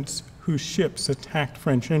merchants whose ships attacked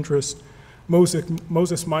French interests.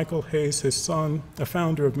 Moses Michael Hayes, his son, a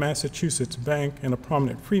founder of Massachusetts Bank and a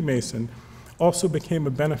prominent Freemason, also became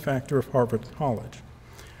a benefactor of Harvard College.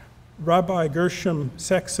 Rabbi Gershom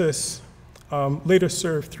Sextus later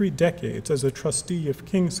served 3 decades as a trustee of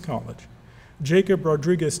King's College. Jacob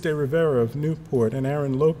Rodriguez de Rivera of Newport and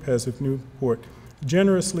Aaron Lopez of Newport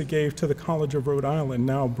generously gave to the College of Rhode Island,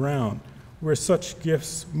 now Brown, where such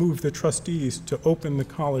gifts moved the trustees to open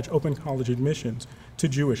college admissions to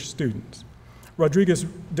Jewish students. Rodriguez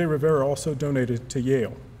de Rivera also donated to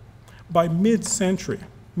Yale. By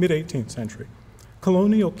mid-18th century,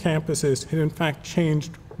 colonial campuses had in fact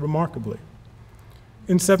changed remarkably.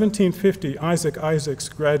 In 1750, Isaac Isaacs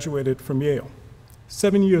graduated from Yale.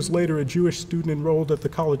 7 years later, a Jewish student enrolled at the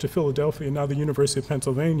College of Philadelphia, now the University of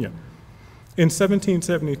Pennsylvania. In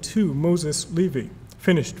 1772, Moses Levy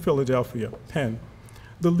finished Philadelphia, Penn,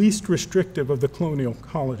 the least restrictive of the colonial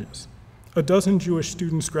colleges. A dozen Jewish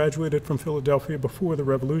students graduated from Philadelphia before the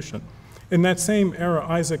Revolution. In that same era,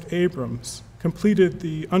 Isaac Abrams completed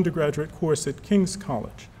the undergraduate course at King's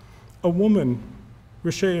College. A woman,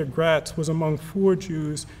 Rashea Gratz, was among 4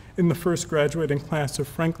 Jews in the first graduating class of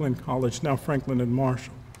Franklin College, now Franklin and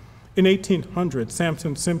Marshall. In 1800,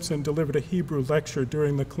 Samson Simpson delivered a Hebrew lecture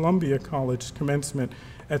during the Columbia College commencement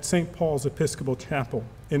at St. Paul's Episcopal Chapel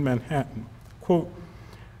in Manhattan. Quote,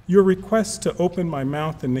 your request to open my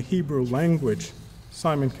mouth in the Hebrew language,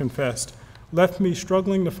 Simon confessed, left me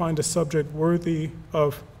struggling to find a subject worthy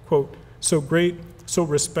of, quote, so great, so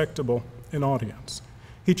respectable an audience.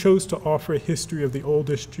 He chose to offer a history of the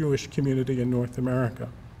oldest Jewish community in North America.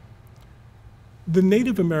 The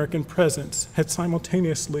Native American presence had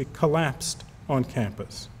simultaneously collapsed on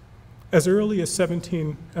campus. As early as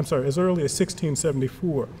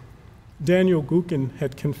 1674, Daniel Gookin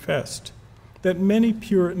had confessed that many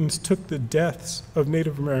Puritans took the deaths of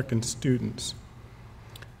Native American students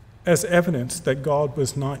as evidence that God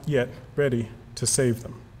was not yet ready to save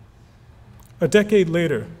them. A decade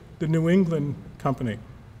later, the New England Company,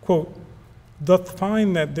 quote, doth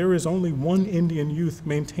find that there is only one Indian youth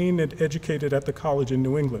maintained and educated at the college in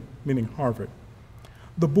New England, meaning Harvard.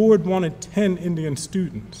 The board wanted 10 Indian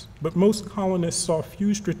students, but most colonists saw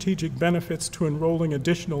few strategic benefits to enrolling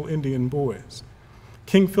additional Indian boys.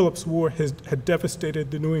 King Philip's War had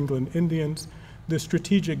devastated the New England Indians. The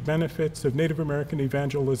strategic benefits of Native American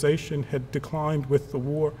evangelization had declined with the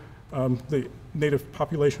war. The Native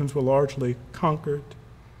populations were largely conquered.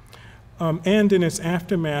 And in its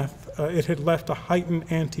aftermath, it had left a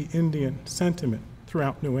heightened anti-Indian sentiment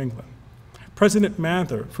throughout New England. President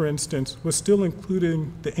Mather, for instance, was still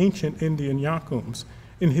including the ancient Indian Yakums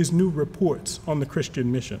in his new reports on the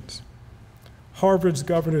Christian missions. Harvard's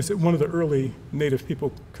governors, one of the early Native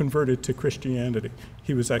people converted to Christianity,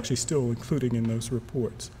 he was actually still including in those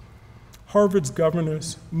reports. Harvard's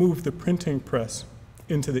governors moved the printing press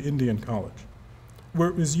into the Indian College, where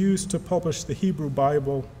it was used to publish the Hebrew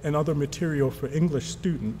Bible and other material for English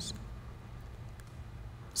students.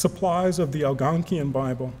 Supplies of the Algonquian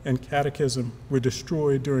Bible and Catechism were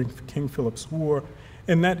destroyed during King Philip's War,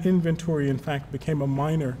 and that inventory, in fact, became a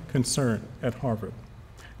minor concern at Harvard.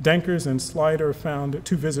 Dankers and Slider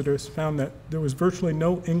two visitors found that there was virtually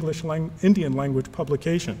no Indian language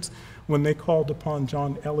publications when they called upon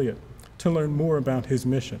John Eliot to learn more about his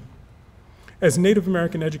mission. As Native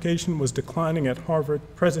American education was declining at Harvard,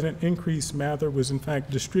 President Increase Mather was in fact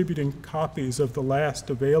distributing copies of the last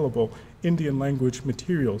available Indian language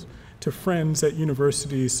materials to friends at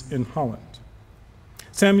universities in Holland.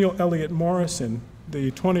 Samuel Eliot Morrison,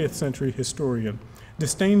 the 20th century historian,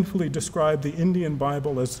 disdainfully described the Indian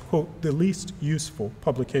Bible as, quote, the least useful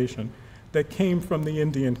publication that came from the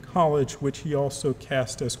Indian College, which he also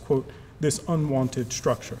cast as, quote, this unwanted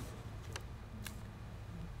structure.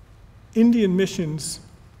 Indian missions,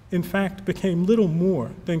 in fact, became little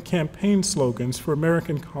more than campaign slogans for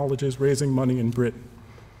American colleges raising money in Britain,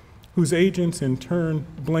 whose agents in turn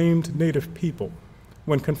blamed Native people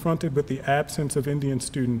when confronted with the absence of Indian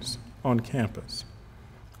students on campus.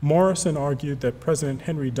 Morrison argued that President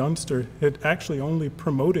Henry Dunster had actually only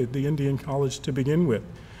promoted the Indian College to begin with,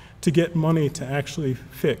 to get money to actually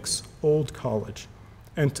fix Old College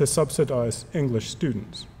and to subsidize English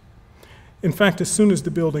students. In fact, as soon as the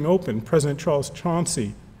building opened, President Charles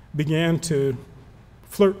Chauncey began to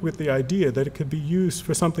flirt with the idea that it could be used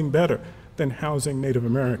for something better than housing Native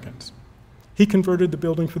Americans. He converted the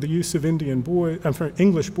building for the use of for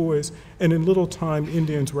English boys, and in little time,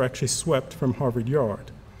 Indians were actually swept from Harvard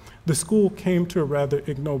Yard. The school came to a rather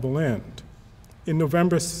ignoble end. In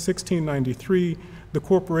November 1693, the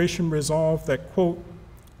corporation resolved that, quote,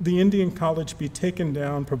 the Indian College be taken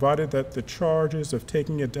down, provided that the charges of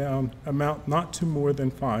taking it down amount not to more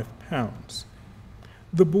than £5.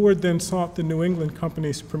 The board then sought the New England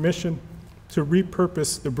Company's permission to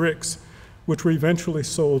repurpose the bricks, which were eventually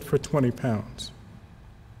sold for £20.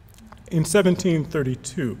 In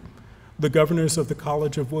 1732, the governors of the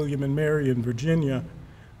College of William and Mary in Virginia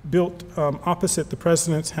built opposite the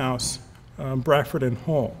president's house, Bradford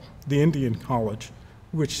Hall, the Indian College,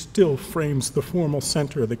 which still frames the formal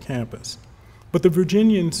center of the campus. But the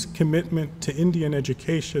Virginians' commitment to Indian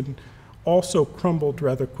education also crumbled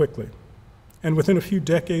rather quickly. And within a few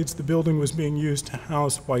decades, the building was being used to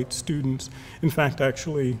house white students. In fact,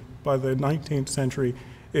 actually, by the 19th century,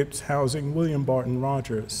 it's housing William Barton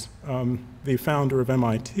Rogers, the founder of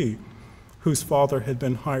MIT, whose father had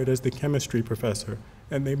been hired as the chemistry professor.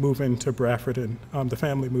 And they move into Bradford, the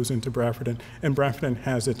family moves into Bradford, and Bradford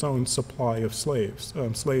has its own supply of slaves,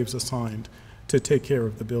 slaves assigned to take care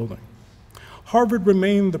of the building. Harvard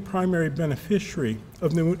remained the primary beneficiary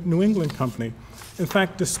of the New England Company, in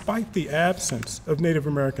fact, despite the absence of Native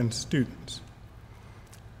American students.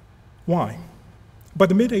 Why? By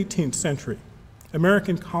the mid-18th century,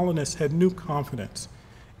 American colonists had new confidence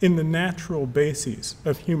in the natural bases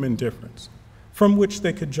of human difference, from which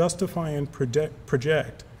they could justify and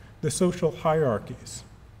project the social hierarchies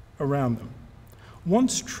around them.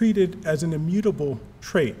 Once treated as an immutable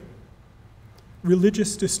trait,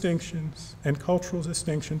 religious distinctions and cultural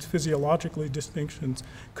distinctions, physiologically distinctions,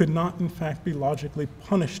 could not in fact be logically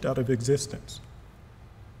punished out of existence.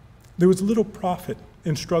 There was little profit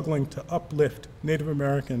in struggling to uplift Native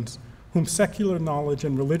Americans whom secular knowledge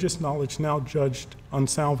and religious knowledge now judged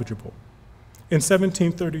unsalvageable. In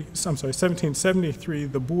 1773,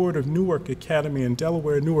 the board of Newark Academy in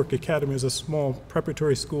Delaware, Newark Academy is a small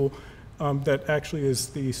preparatory school that actually is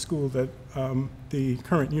the school that the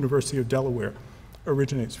current University of Delaware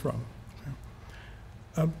originates from,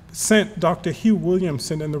 sent Dr. Hugh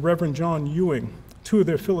Williamson and the Reverend John Ewing, two of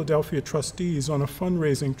their Philadelphia trustees, on a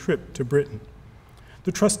fundraising trip to Britain.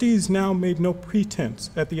 The trustees now made no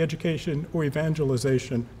pretense at the education or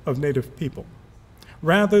evangelization of Native people.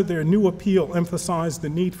 Rather, their new appeal emphasized the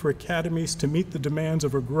need for academies to meet the demands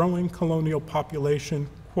of a growing colonial population,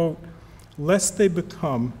 quote, lest they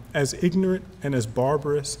become as ignorant and as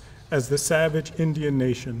barbarous as the savage Indian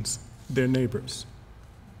nations, their neighbors.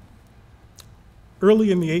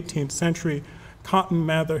 Early in the 18th century, Cotton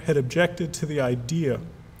Mather had objected to the idea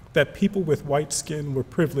that people with white skin were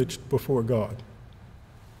privileged before God.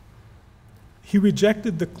 He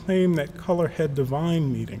rejected the claim that color had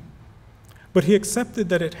divine meaning, but he accepted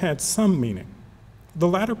that it had some meaning. The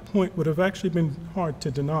latter point would have actually been hard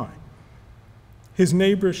to deny. His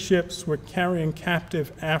neighbors' ships were carrying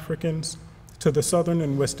captive Africans to the southern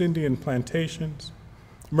and West Indian plantations.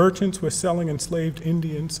 Merchants were selling enslaved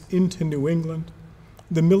Indians into New England.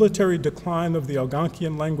 The military decline of the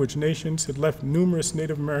Algonquian language nations had left numerous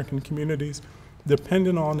Native American communities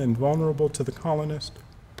dependent on and vulnerable to the colonist.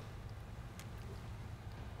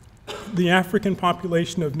 The African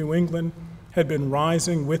population of New England had been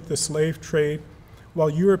rising with the slave trade while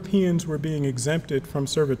Europeans were being exempted from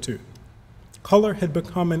servitude. Color had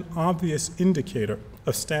become an obvious indicator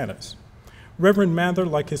of status. Reverend Mather,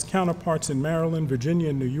 like his counterparts in Maryland, Virginia,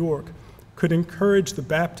 and New York, could encourage the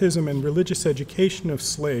baptism and religious education of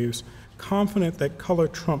slaves, confident that color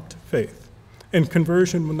trumped faith, and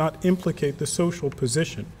conversion would not implicate the social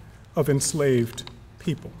position of enslaved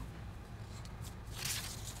people.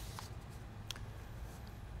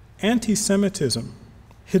 Anti-Semitism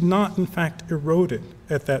had not, in fact, eroded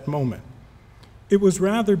at that moment. It was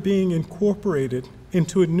rather being incorporated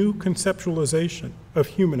into a new conceptualization of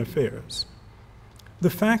human affairs.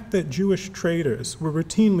 The fact that Jewish traders were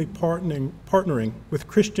routinely partnering with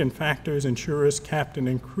Christian factors, insurers, captain,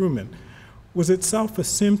 and crewmen was itself a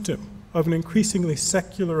symptom of an increasingly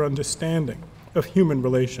secular understanding of human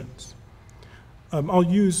relations. I'll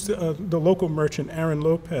use the local merchant Aaron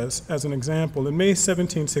Lopez as an example. In May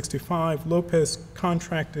 1765, Lopez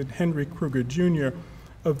contracted Henry Kruger Jr.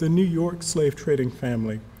 of the New York slave trading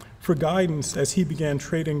family for guidance as he began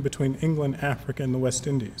trading between England, Africa, and the West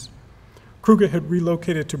Indies. Kruger had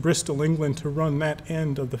relocated to Bristol, England to run that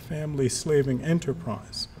end of the family slaving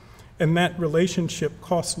enterprise, and that relationship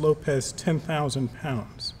cost Lopez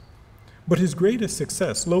 £10,000. But his greatest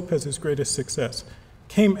success, Lopez's greatest success,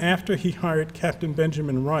 came after he hired Captain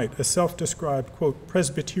Benjamin Wright, a self-described, quote,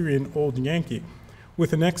 Presbyterian old Yankee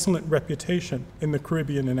with an excellent reputation in the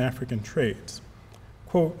Caribbean and African trades.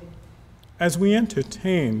 Quote, as we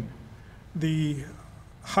entertain the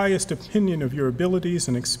highest opinion of your abilities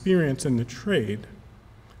and experience in the trade,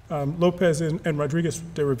 Lopez and Rodriguez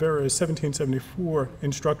de Rivera's 1774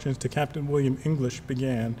 instructions to Captain William English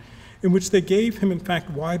began, in which they gave him, in fact,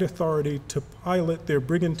 wide authority to pilot their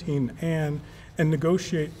brigantine Anne and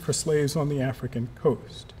negotiate for slaves on the African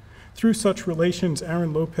coast. Through such relations,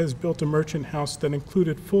 Aaron Lopez built a merchant house that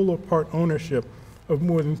included full or part ownership of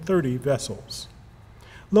more than 30 vessels.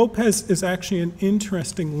 Lopez is actually an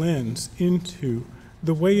interesting lens into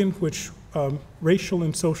the way in which racial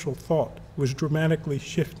and social thought was dramatically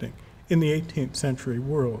shifting in the 18th century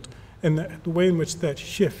world, and the way in which that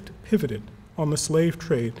shift pivoted on the slave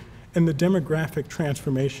trade and the demographic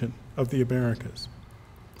transformation of the Americas.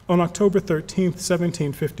 On October 13,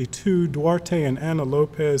 1752, Duarte and Anna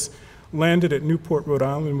Lopez landed at Newport, Rhode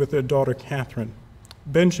Island with their daughter Catherine.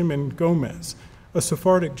 Benjamin Gomez, a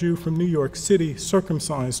Sephardic Jew from New York City,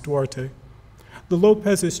 circumcised Duarte. The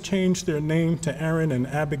Lopezes changed their name to Aaron and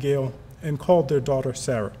Abigail and called their daughter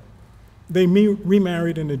Sarah. They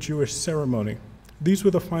remarried in a Jewish ceremony. These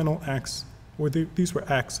were the final acts, these were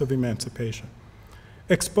acts of emancipation.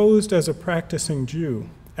 Exposed as a practicing Jew,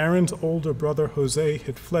 Aaron's older brother Jose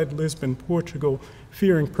had fled Lisbon, Portugal,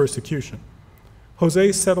 fearing persecution.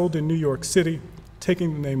 Jose settled in New York City,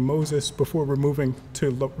 taking the name Moses before removing to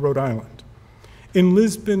Rhode Island. In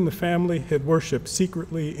Lisbon, the family had worshiped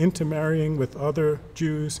secretly, intermarrying with other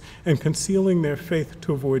Jews and concealing their faith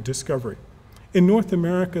to avoid discovery. In North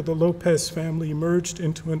America, the Lopez family emerged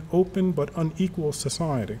into an open but unequal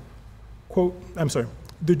society. Quote,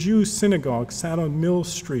 the Jews' synagogue sat on Mill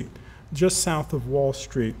Street, just south of Wall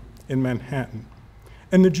Street in Manhattan.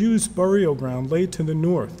 And the Jews' burial ground lay to the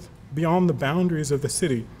north, beyond the boundaries of the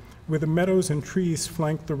city, where the meadows and trees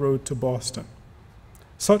flanked the road to Boston.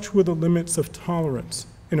 Such were the limits of tolerance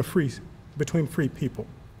between free people.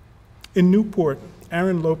 In Newport,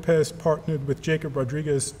 Aaron Lopez partnered with Jacob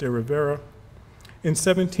Rodriguez de Rivera. In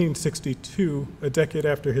 1762, a decade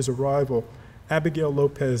after his arrival, Abigail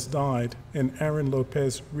Lopez died, and Aaron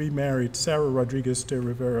Lopez remarried Sarah Rodriguez de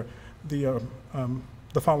Rivera the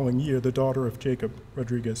following year, the daughter of Jacob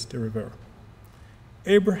Rodriguez de Rivera.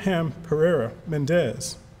 Abraham Pereira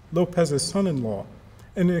Mendez, Lopez's son-in-law,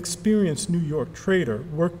 an experienced New York trader,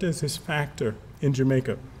 worked as his factor in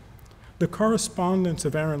Jamaica. The correspondence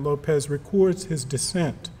of Aaron Lopez records his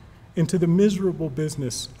descent into the miserable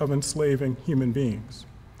business of enslaving human beings,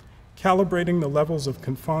 calibrating the levels of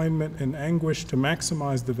confinement and anguish to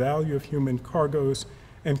maximize the value of human cargoes,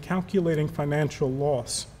 and calculating financial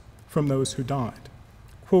loss from those who died.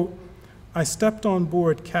 Quote, I stepped on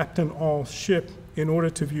board Captain All's ship in order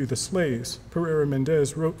to view the slaves, Pereira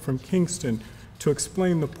Mendez wrote from Kingston to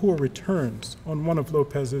explain the poor returns on one of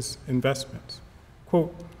Lopez's investments.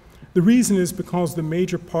 Quote, the reason is because the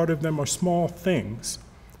major part of them are small things,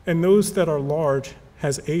 and those that are large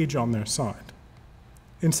has age on their side.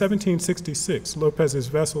 In 1766, Lopez's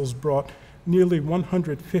vessels brought nearly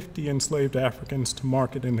 150 enslaved Africans to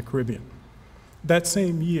market in the Caribbean. That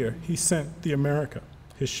same year, he sent the America,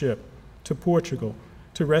 his ship, to Portugal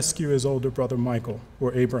to rescue his older brother Michael,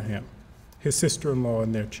 or Abraham, his sister-in-law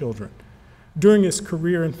and their children. During his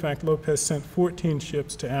career, in fact, Lopez sent 14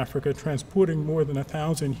 ships to Africa, transporting more than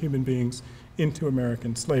 1,000 human beings into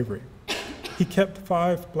American slavery. He kept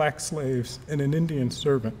 5 black slaves and an Indian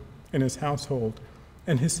servant in his household,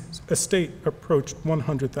 and his estate approached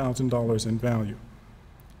 $100,000 in value.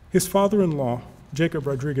 His father-in-law, Jacob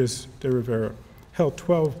Rodriguez de Rivera, held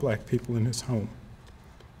 12 black people in his home.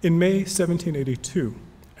 In May 1782,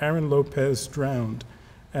 Aaron Lopez drowned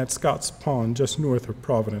at Scott's Pond, just north of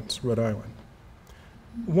Providence, Rhode Island.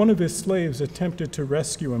 One of his slaves attempted to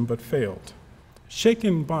rescue him but failed.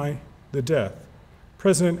 Shaken by the death,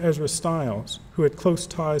 President Ezra Stiles, who had close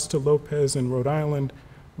ties to Lopez in Rhode Island,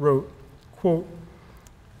 wrote, quote,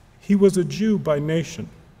 he was a Jew by nation.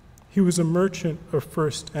 He was a merchant of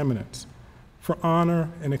first eminence, for honor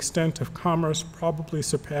and extent of commerce probably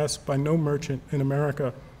surpassed by no merchant in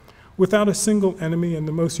America, without a single enemy and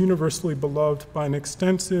the most universally beloved by an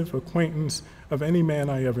extensive acquaintance of any man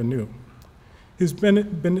I ever knew. His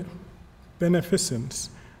beneficence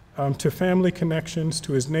to family connections,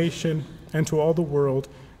 to his nation, and to all the world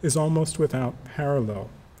is almost without parallel.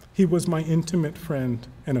 He was my intimate friend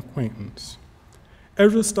and acquaintance.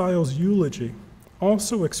 Ezra Stiles' eulogy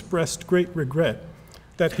also expressed great regret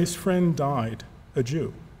that his friend died a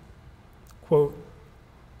Jew. Quote,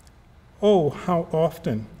 "Oh, how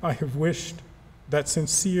often I have wished that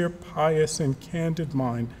sincere, pious, and candid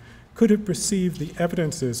mind could have perceived the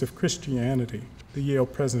evidences of Christianity," the Yale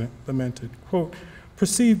president lamented. Quote,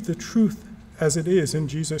 "perceived the truth as it is in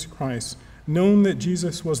Jesus Christ, known that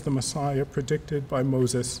Jesus was the Messiah predicted by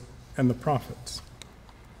Moses and the prophets."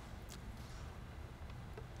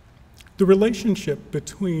 The relationship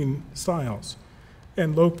between Stiles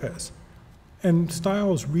and Lopez and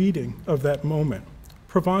Stiles' reading of that moment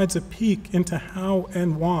provides a peek into how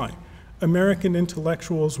and why American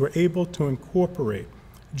intellectuals were able to incorporate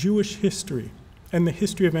Jewish history and the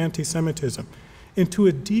history of anti-Semitism into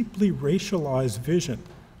a deeply racialized vision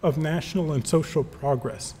of national and social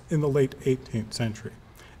progress in the late 18th century.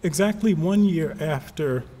 Exactly one year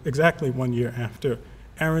after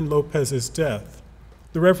Aaron Lopez's death,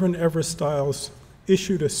 the Reverend Ezra Stiles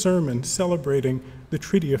issued a sermon celebrating the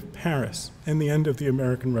Treaty of Paris and the end of the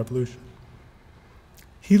American Revolution.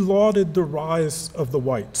 He lauded the rise of the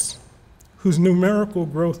whites, whose numerical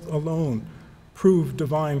growth alone proved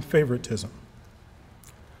divine favoritism.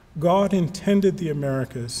 God intended the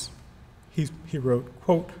Americas, he wrote,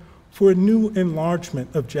 quote, "for a new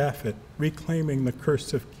enlargement of Japhet, reclaiming the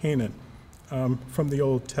curse of Canaan," from the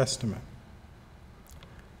Old Testament.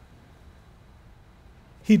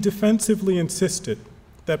 He defensively insisted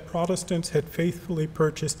that Protestants had faithfully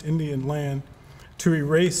purchased Indian land to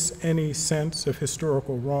erase any sense of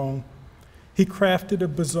historical wrong. He crafted a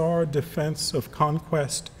bizarre defense of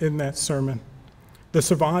conquest in that sermon. The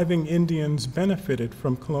surviving Indians benefited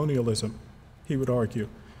from colonialism, he would argue,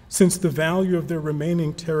 since the value of their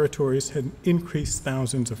remaining territories had increased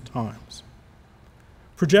thousands of times.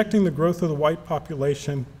 Projecting the growth of the white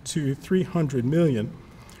population to 300 million,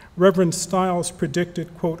 Reverend Stiles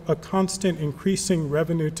predicted, quote, "a constant increasing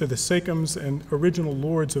revenue to the sachems and original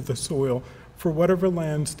lords of the soil for whatever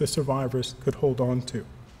lands the survivors could hold on to."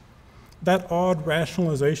 That odd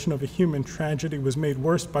rationalization of a human tragedy was made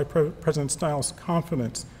worse by President Stiles'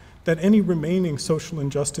 confidence that any remaining social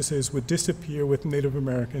injustices would disappear with Native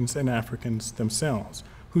Americans and Africans themselves,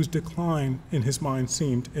 whose decline in his mind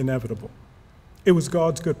seemed inevitable. It was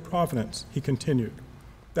God's good providence, he continued,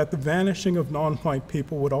 that the vanishing of non-white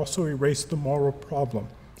people would also erase the moral problem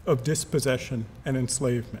of dispossession and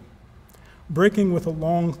enslavement. Breaking with a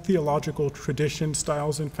long theological tradition,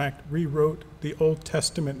 Stiles in fact rewrote the Old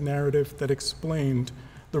Testament narrative that explained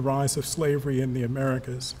the rise of slavery in the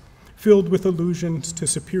Americas. Filled with allusions to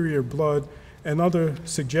superior blood and other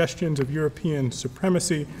suggestions of European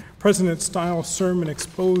supremacy, President Stiles' sermon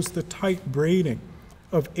exposed the tight braiding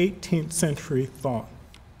of 18th century thought.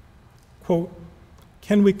 Quote,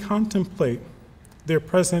 "can we contemplate their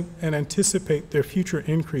present and anticipate their future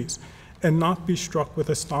increase and not be struck with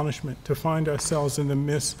astonishment to find ourselves in the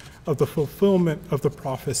midst of the fulfillment of the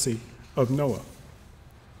prophecy of Noah?"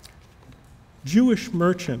 Jewish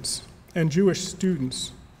merchants and Jewish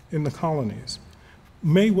students in the colonies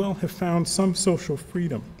may well have found some social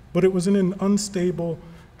freedom, but it was in an unstable,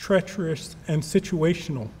 treacherous, and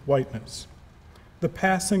situational whiteness. The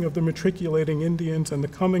passing of the matriculating Indians and the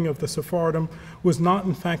coming of the Sephardim was not,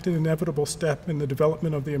 in fact, an inevitable step in the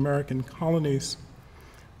development of the American colonies.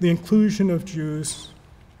 The inclusion of Jews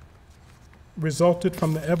resulted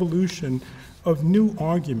from the evolution of new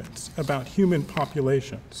arguments about human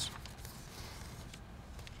populations.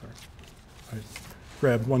 Sorry, I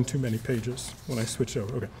grabbed one too many pages when I switched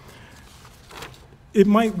over. Okay. It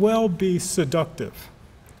might well be seductive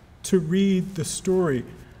to read the story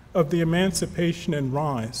of the emancipation and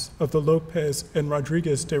rise of the Lopez and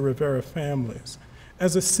Rodriguez de Rivera families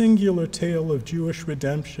as a singular tale of Jewish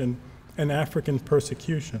redemption and African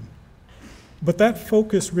persecution. But that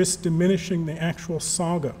focus risks diminishing the actual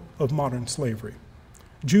saga of modern slavery.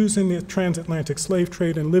 Jews in the transatlantic slave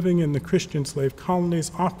trade and living in the Christian slave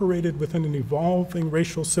colonies operated within an evolving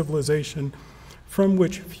racial civilization from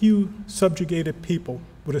which few subjugated people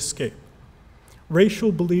would escape.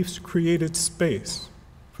 Racial beliefs created space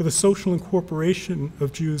for the social incorporation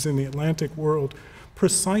of Jews in the Atlantic world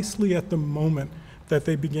precisely at the moment that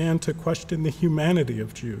they began to question the humanity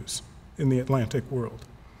of Jews in the Atlantic world.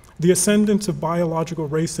 The ascendance of the biological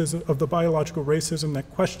racism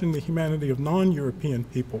that questioned the humanity of non-European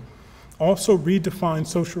people also redefined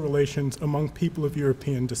social relations among people of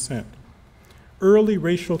European descent. Early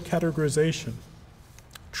racial categorization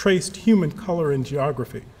traced human color and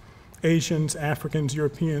geography, Asians, Africans,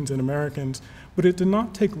 Europeans, and Americans, but it did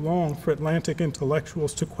not take long for Atlantic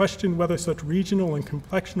intellectuals to question whether such regional and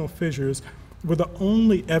complexional fissures were the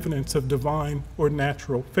only evidence of divine or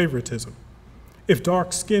natural favoritism. If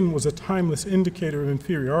dark skin was a timeless indicator of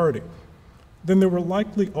inferiority, then there were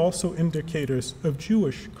likely also indicators of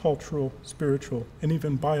Jewish cultural, spiritual, and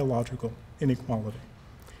even biological inequality.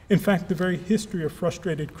 In fact, the very history of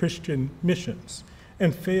frustrated Christian missions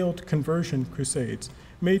and failed conversion crusades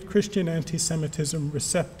made Christian anti-Semitism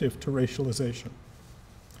receptive to racialization.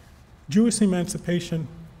 Jewish emancipation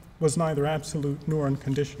was neither absolute nor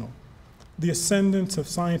unconditional. The ascendance of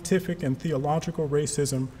scientific and theological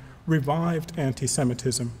racism revived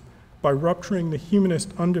anti-Semitism by rupturing the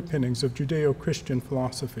humanist underpinnings of Judeo-Christian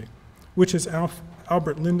philosophy, which, as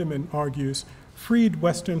Albert Lindemann argues, freed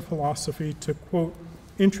Western philosophy to, quote,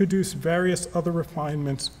 introduce various other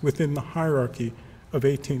refinements within the hierarchy of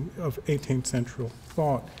 18th century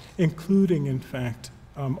thought, including, in fact,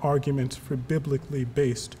 arguments for biblically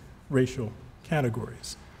based racial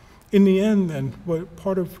categories. In the end, then,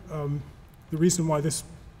 part of the reason why this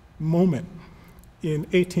moment in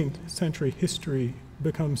 18th century history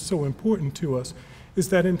becomes so important to us is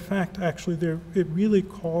that, in fact, actually, it really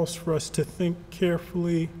calls for us to think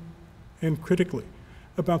carefully and critically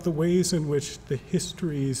about the ways in which the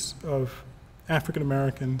histories of African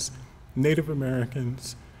Americans, Native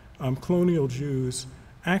Americans, colonial Jews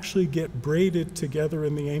actually get braided together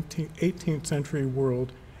in the 18th century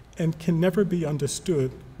world and can never be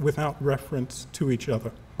understood without reference to each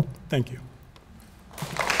other. Thank you.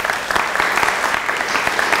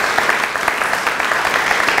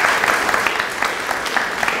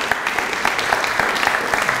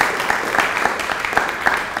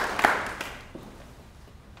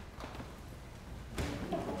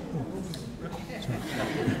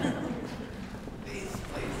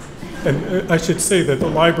 And I should say that the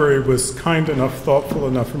library was kind enough, thoughtful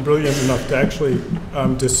enough, and brilliant enough to actually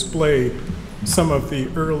display some of the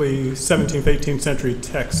early 17th, 18th century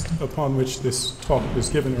text upon which this talk was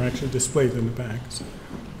given are actually displayed in the bags.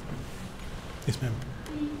 Yes, ma'am.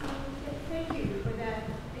 Thank you for that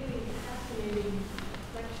really fascinating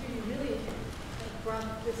lecture. You really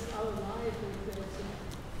brought this all alive with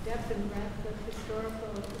the depth and breadth of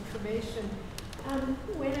historical information.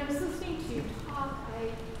 When I was listening to you talk,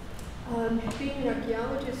 being an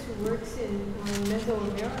archaeologist who works in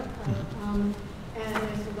Mesoamerica, and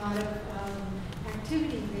there's a lot of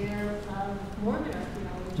activity there of Mormon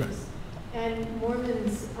archaeologists, right. And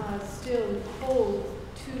Mormons still hold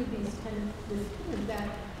to this tenet that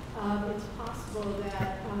it's possible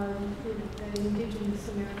that that indigenous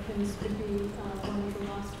Americans could be one of the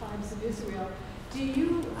lost tribes of Israel. Do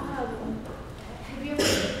you have you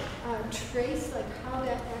ever traced how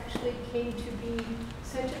that actually came to be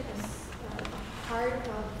such a part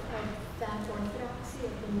of that orthodoxy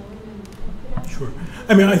of the Mormon orthodoxy? Sure.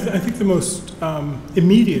 I mean, I think the most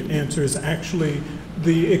immediate answer is actually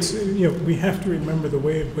we have to remember the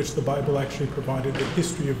way in which the Bible actually provided the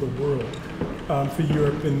history of the world for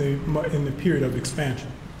Europe in the period of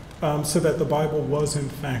expansion, so that the Bible was in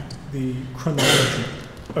fact the chronology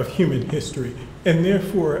of human history. And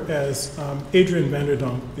therefore, as Adrian van der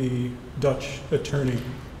Donk, the Dutch attorney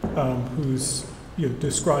who's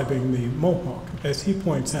describing the Mohawk, as he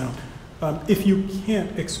points out, if you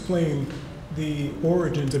can't explain the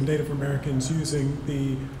origins of Native Americans using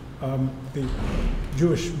the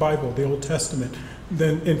Jewish Bible, the Old Testament,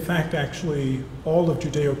 then in fact actually all of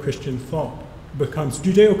Judeo-Christian thought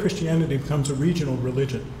Judeo-Christianity becomes a regional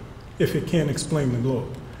religion if it can't explain the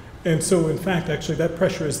globe. And so in fact actually that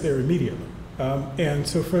pressure is there immediately. And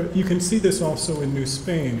so you can see this also in New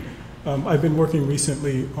Spain. I've been working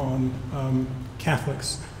recently on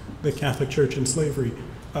Catholics, the Catholic Church and slavery.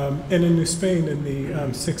 And in New Spain in the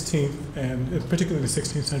 16th and particularly the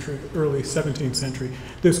 16th century, early 17th century,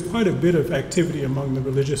 there's quite a bit of activity among the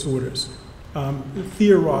religious orders,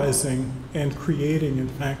 theorizing and creating, in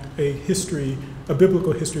fact, a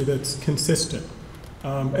biblical history that's consistent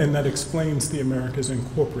and that explains the Americas,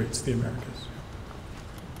 incorporates the Americas.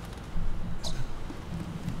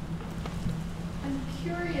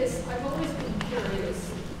 I've always been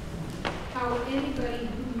curious how anybody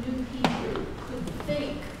who knew Hebrew could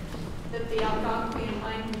think that the Algonquian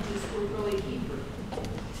languages were really Hebrew.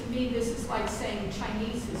 To me, this is like saying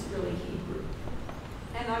Chinese is really Hebrew.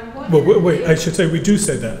 And I wonder... Well, wait, I should say we do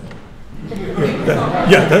say that.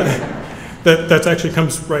 That actually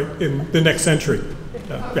comes right in the next century.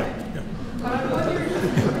 Okay. Yeah. But I wonder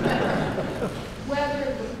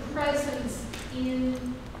whether the presence in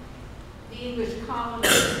the English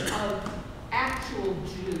colonies of actual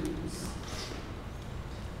Jews,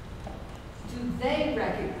 do they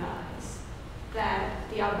recognize that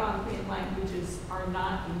the Algonquian languages are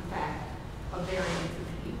not, in fact, a variant of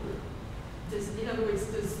Hebrew? In other words,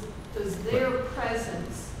 does their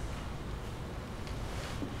presence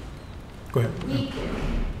Go ahead.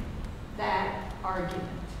 weaken that argument?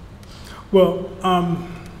 Well,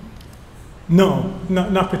 no,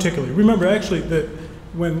 not particularly. Remember, actually, that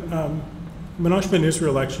when Menashe ben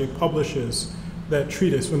Israel actually publishes that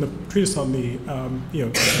treatise, when the treatise on the,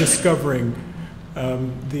 discovering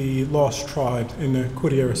the lost tribe in the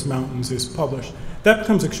Cordilleras Mountains is published, that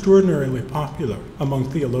becomes extraordinarily popular among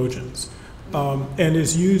theologians and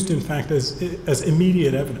is used, in fact, as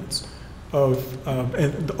immediate evidence of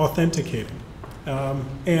and authenticating.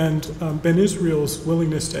 Ben Israel's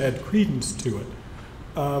willingness to add credence to it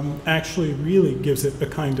actually really gives it a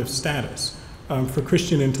kind of status for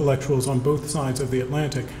Christian intellectuals on both sides of the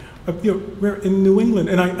Atlantic. Where in New England,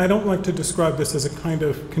 and I don't like to describe this as a kind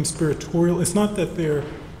of conspiratorial, it's not that they're,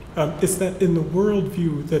 it's that in the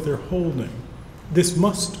worldview that they're holding, this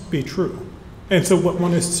must be true. And so what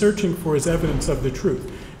one is searching for is evidence of the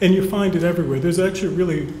truth. And you find it everywhere. There's actually a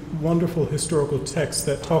really wonderful historical text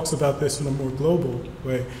that talks about this in a more global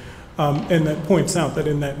way, and that points out that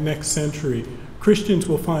in that next century, Christians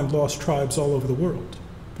will find lost tribes all over the world.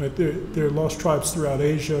 Right? There are lost tribes throughout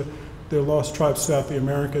Asia, there are lost tribes throughout the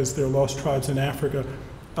Americas, there are lost tribes in Africa.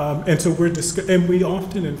 And so and we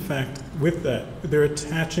often, in fact, with that, they're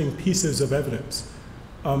attaching pieces of evidence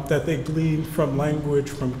that they glean from language,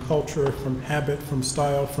 from culture, from habit, from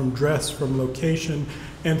style, from dress, from location,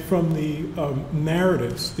 and from the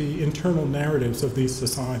narratives, the internal narratives of these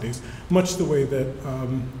societies, much the way that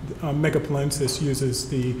Megapolensis uses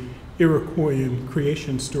the Iroquoian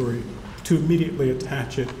creation story to immediately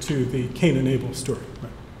attach it to the Cain and Abel story.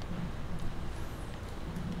 Right.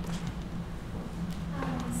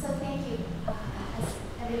 So thank you, as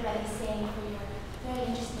everybody's saying, for your very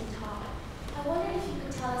interesting talk. I wondered if you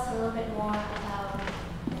could tell us a little bit more about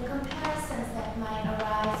the comparisons that might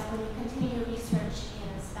arise when you continue research in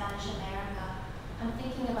Spanish America. I'm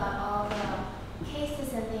thinking about all the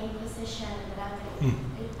cases in the Inquisition that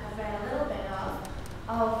I've read a little bit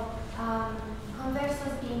of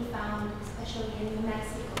conversos being found, especially in New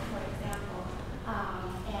Mexico, for example.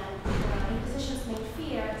 And the Inquisition's main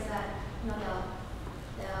fear is that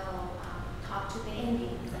they'll talk to the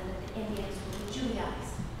Indians and that the Indians will be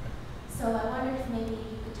Judaized. So I wondered if maybe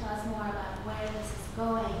you could tell us more about where this is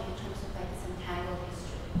going in terms of like this entangled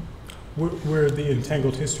history. Where the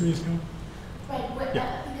entangled history is going? Right,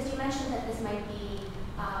 because you mentioned that this might be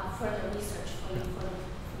further research for you for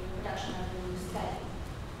your production of the new study.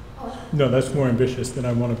 No, that's more ambitious than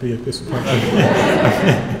I want to be at this point.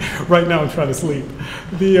 Right now I'm trying to sleep.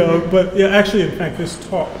 But yeah, actually, in fact, this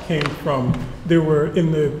talk came from, there were,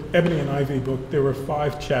 in the Ebony and Ivy book, there were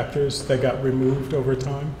 5 chapters that got removed over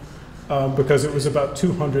time because it was about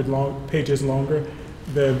 200 pages longer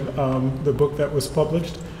than the book that was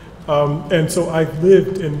published. And so I've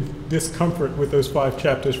lived in discomfort with those 5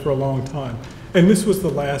 chapters for a long time. And this was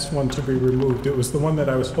the last one to be removed. It was the one that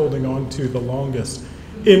I was holding on to the longest,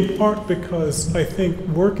 in part because I think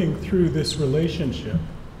working through this relationship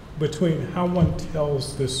between how one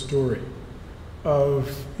tells this story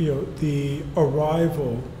of the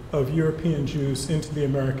arrival of European Jews into the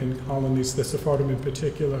American colonies, the Sephardim in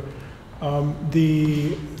particular,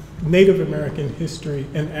 the Native American history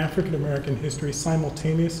and African American history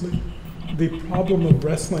simultaneously, the problem of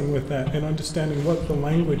wrestling with that and understanding what the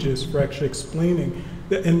language is for actually explaining,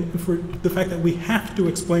 and for the fact that we have to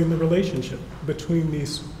explain the relationship between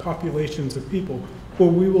these populations of people, or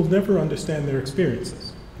we will never understand their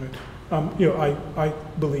experiences. Right? I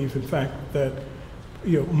believe, in fact, that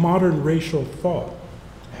modern racial thought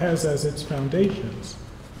has as its foundations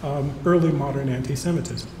early modern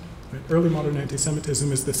anti-Semitism. Right? Early modern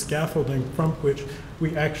anti-Semitism is the scaffolding from which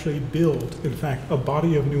we actually build, in fact, a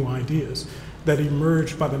body of new ideas that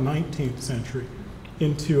emerged by the 19th century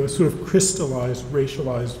into a sort of crystallized,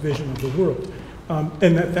 racialized vision of the world.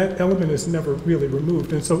 And that element is never really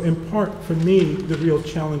removed. And so in part, for me, the real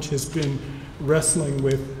challenge has been wrestling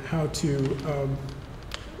with how to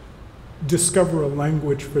discover a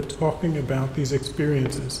language for talking about these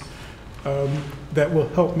experiences that will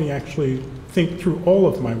help me actually think through all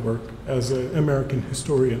of my work as an American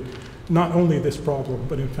historian. Not only this problem,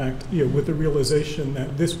 but in fact, with the realization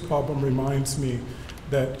that this problem reminds me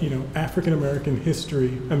that African American history,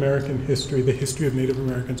 the history of Native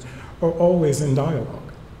Americans, are always in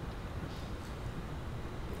dialogue.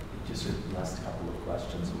 Just a last couple of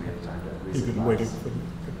questions, and we have time to read. You've been waiting for them.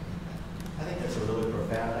 I think that's a really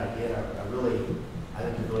profound idea. I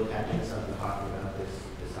think you're really catching something talking about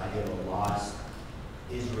this idea of a lost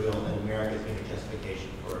Israel and America's being a justification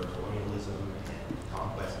for colonialism and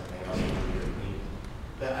conquest and everything else.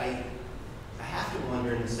 But I have to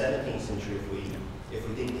wonder, in the 17th century, if we if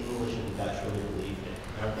we think the English and the Dutch really believed it.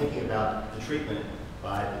 And I'm thinking about the treatment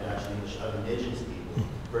by the Dutch and English of indigenous people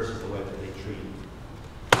versus the way that they treat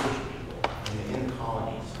Jewish people in the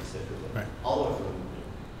colonies specifically. Right. All the way from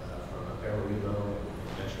Rhode and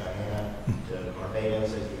Dutch Guyana to Barbados,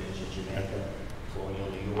 as you mentioned, Jamaica, Colonial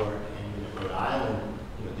New York, and Rhode Island.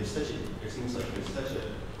 There seems like there's such a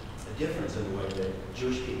difference in the way that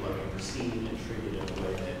Jewish people are being perceived and treated in the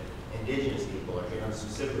way that indigenous people are treated. I'm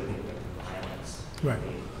specifically thinking of violence. Right,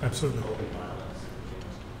 absolutely. Open violence.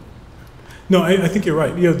 No, I think you're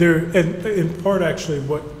right. And in part, actually,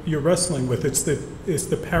 what you're wrestling with, it's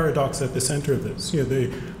the paradox at the center of this.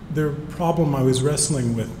 The problem I was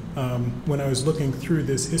wrestling with when I was looking through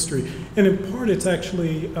this history, and in part, it's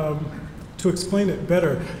actually to explain it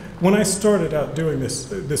better. When I started out doing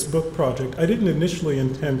this book project, I didn't initially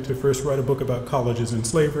intend to first write a book about colleges and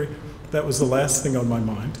slavery. That was the last thing on my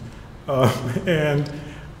mind,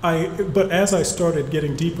 But as I started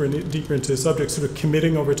getting deeper and deeper into the subject, sort of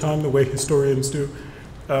committing over time the way historians do,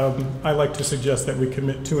 I like to suggest that we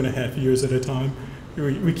commit 2.5 years at a time.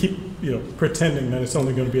 We keep pretending that it's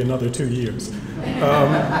only going to be another 2 years.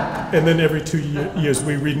 And then every 2 years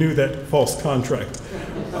we renew that false contract.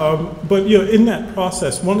 But in that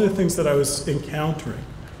process, one of the things that I was encountering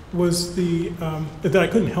was that I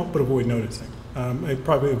couldn't help but avoid noticing.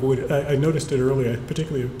 I noticed it earlier. I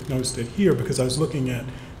particularly noticed it here because I was looking at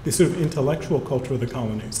the sort of intellectual culture of the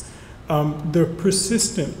colonies. The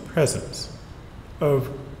persistent presence of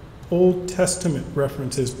Old Testament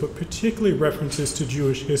references, but particularly references to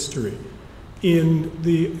Jewish history, in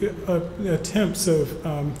the attempts of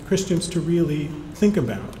Christians to really think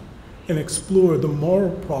about and explore the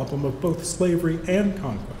moral problem of both slavery and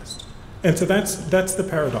conquest. And so that's the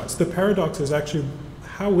paradox. The paradox is actually,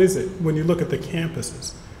 how is it when you look at the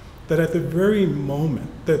campuses, that at the very moment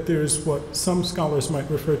that there's what some scholars might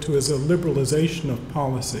refer to as a liberalization of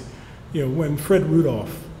policy, when Fred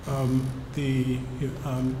Rudolph, the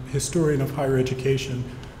historian of higher education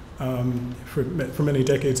for many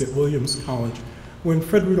decades at Williams College, when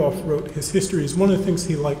Fred Rudolph wrote his histories, one of the things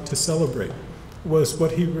he liked to celebrate was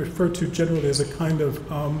what he referred to generally as a kind of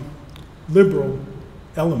liberal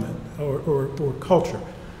element or culture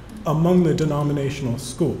among the denominational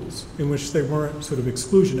schools, in which they weren't sort of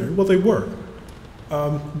exclusionary. Well, they were,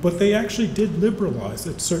 but they actually did liberalize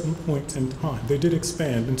at certain points in time. They did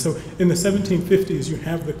expand. And so in the 1750s, you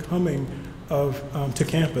have the coming to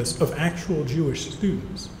campus of actual Jewish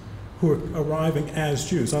students who are arriving as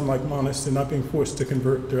Jews. Unlike monists, they're not being forced to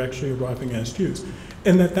convert, they're actually arriving as Jews.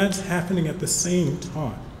 And that's happening at the same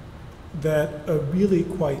time that a really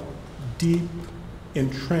quite deep,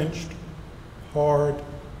 entrenched, hard,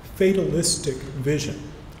 fatalistic vision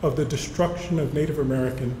of the destruction of Native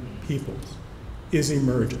American peoples is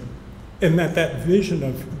emerging. And that vision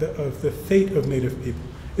of the fate of Native people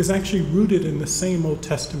is actually rooted in the same Old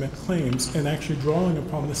Testament claims and actually drawing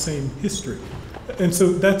upon the same history. And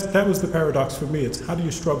so that was the paradox for me. It's how do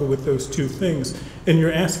you struggle with those two things? And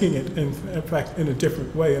you're asking it, in fact, in a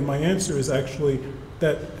different way. And my answer is actually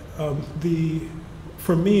that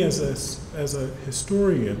for me as a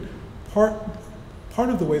historian, part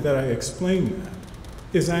of the way that I explain that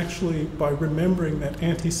is actually by remembering that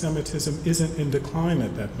anti-Semitism isn't in decline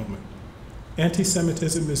at that moment.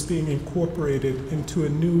 Anti-Semitism is being incorporated into a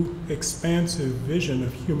new expansive vision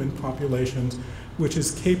of human populations, which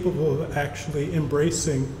is capable of actually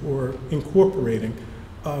embracing or incorporating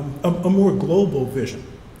a more global vision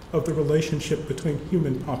of the relationship between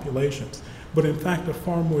human populations, but in fact a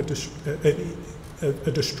far more a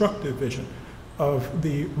destructive vision of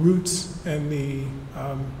the roots and the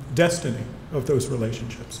destiny of those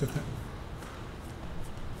relationships.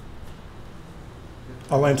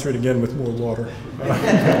 I'll answer it again with more water.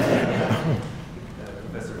 Professor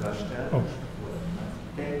Rashta. Oh.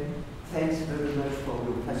 Thanks very much for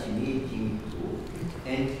your fascinating talk,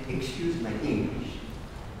 and excuse my English.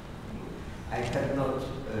 I have not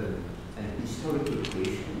an historical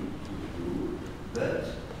question to do, but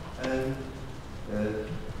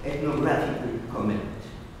ethnographical comment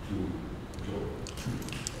to Joe.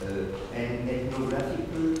 An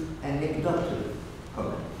ethnographical, anecdotal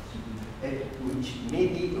comment, which may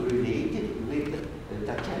be related with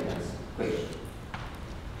Tatiana's question.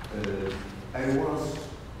 I was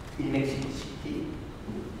in Mexico City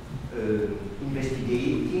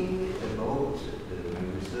investigating about my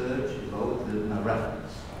research about the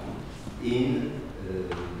Marans in the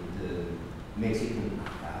Mexican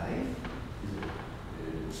archive,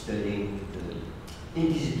 studying the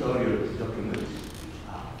inquisitorial documents, which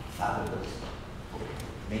are fabulous for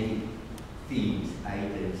many themes,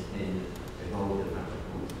 items, and about the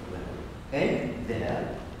Marans. And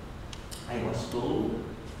there I was told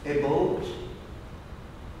about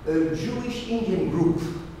a Jewish Indian group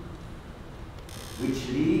which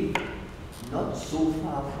lived not so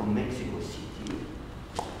far from Mexico City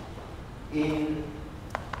in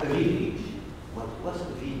a village. What was a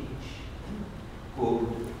village?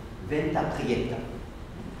 Called Venta Prieta,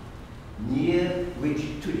 near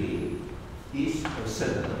which today is a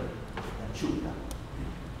suburb of Pachuca,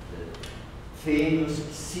 the famous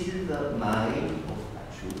silver mine of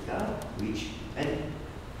Pachuca, which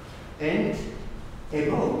and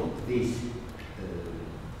about this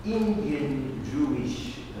Indian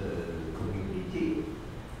Jewish community,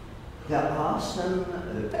 there are some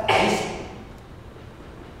arrests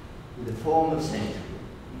in the former century,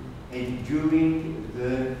 and during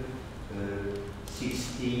the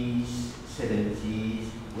 60s, 70s,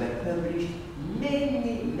 were published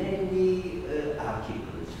many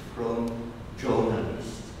articles from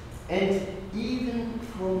journalists and even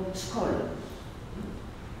from scholars.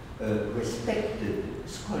 Respected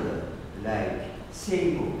scholar like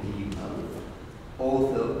Seymour Lehman,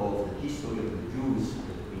 author of the History of the Jews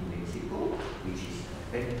in Mexico, which is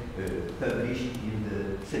published in the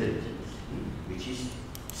 70s, which is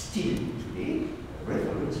still today a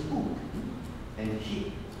reference book. And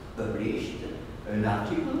he published an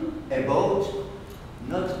article about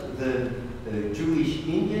not the Jewish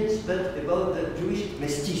Indians, but about the Jewish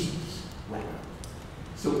mestizos. Well,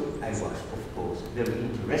 so I was, of course, very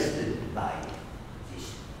interested by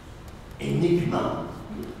this enigma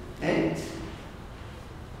and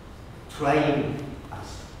trying,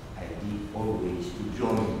 as I did always, to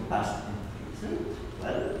join past and present.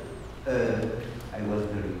 Well, I was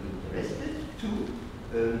very interested to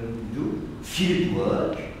do field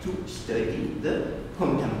work to study the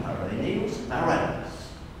contemporaneous Marranos.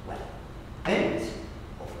 Well, and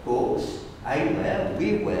of course, we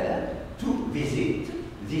were to visit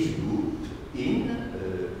this group in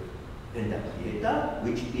Venta Prieta,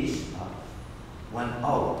 which is 1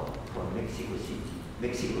 hour from Mexico City.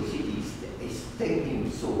 Mexico City is taking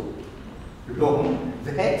so long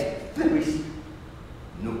that there is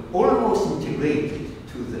almost integrated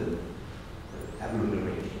to the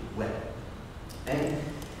agglomeration. Well, and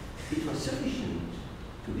it was sufficient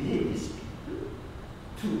to visit these people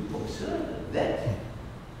to observe that they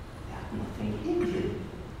had nothing Indian.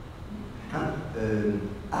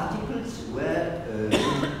 Articles were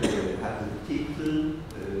had the title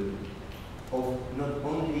of not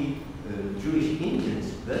only Jewish Indians,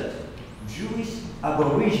 but Jewish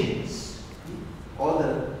Aborigines,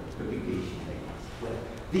 other publications like this. Well,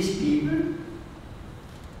 these people,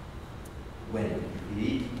 when you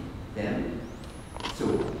read them, so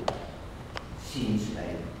seems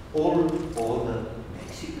like all other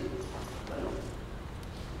Mexicans, well,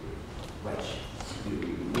 which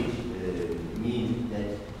means that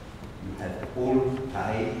you have all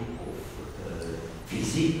type of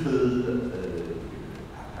physical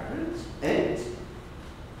appearance, and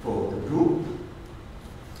for the group,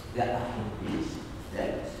 there are hints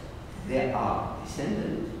that they are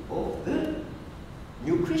descendants of the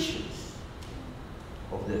new Christians,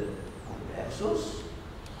 of the conversos,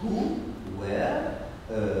 who were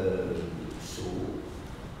so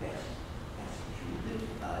persecuted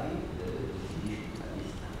by the Jewish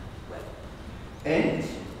Palestine. Well, and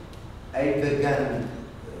I began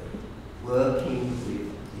working with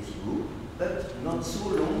this group, but not so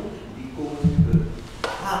long, because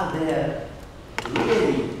are there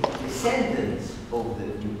really descendants of the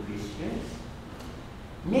new Christians?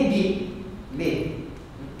 Maybe.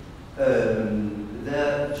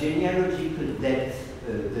 The genealogical depth,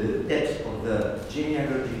 the depth of the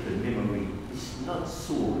genealogical memory is not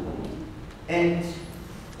so long. And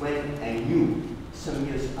when I knew some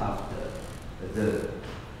years after the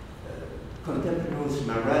contemporaneous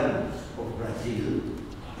Marranos of Brazil,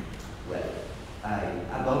 well, I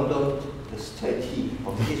abandoned the study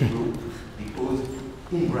of this group because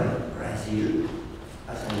in Brazil,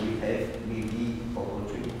 as I will have maybe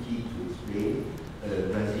opportunity to explain,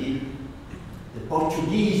 Brazil, the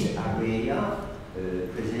Portuguese area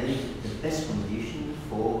presents the best condition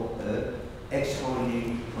for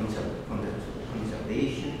extraordinary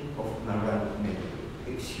conservation of Marrano memory.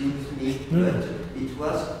 Excuse me, but it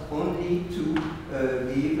was only to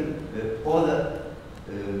give other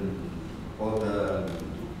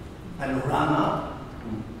panorama.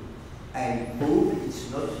 I hope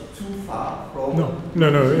it's not too far from...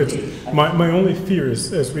 No. It's, my only fear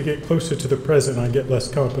is as we get closer to the present, I get less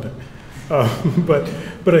confident.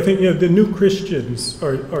 But I think the new Christians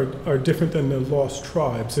are different than the lost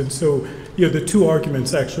tribes, and so the two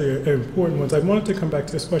arguments actually are important ones. I wanted to come back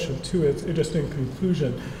to this question too, just in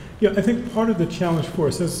conclusion. Yeah, I think part of the challenge for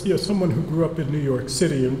us, as someone who grew up in New York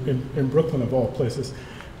City, in Brooklyn of all places,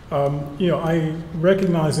 I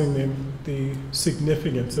recognizing the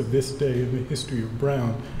significance of this day in the history of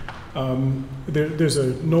Brown. There's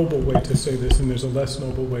a noble way to say this, and there's a less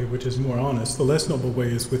noble way, which is more honest. The less noble way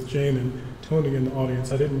is with Jane and Tony in the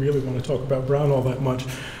audience. I didn't really want to talk about Brown all that much,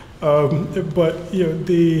 but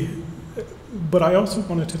I also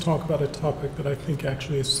wanted to talk about a topic that I think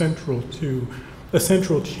actually is a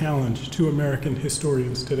central challenge to American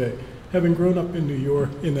historians today. Having grown up in New York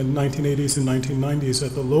in the 1980s and 1990s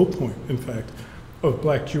at the low point, in fact, of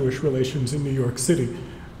Black-Jewish relations in New York City,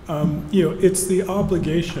 it's the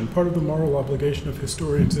obligation, part of the moral obligation of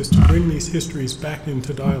historians is to bring these histories back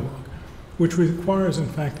into dialogue, which requires, in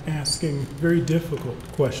fact, asking very difficult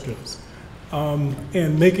questions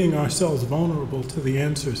and making ourselves vulnerable to the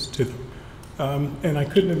answers to them. And I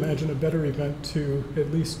couldn't imagine a better event to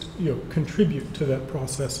at least contribute to that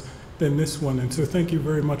process than this one. And so thank you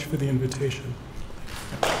very much for the invitation.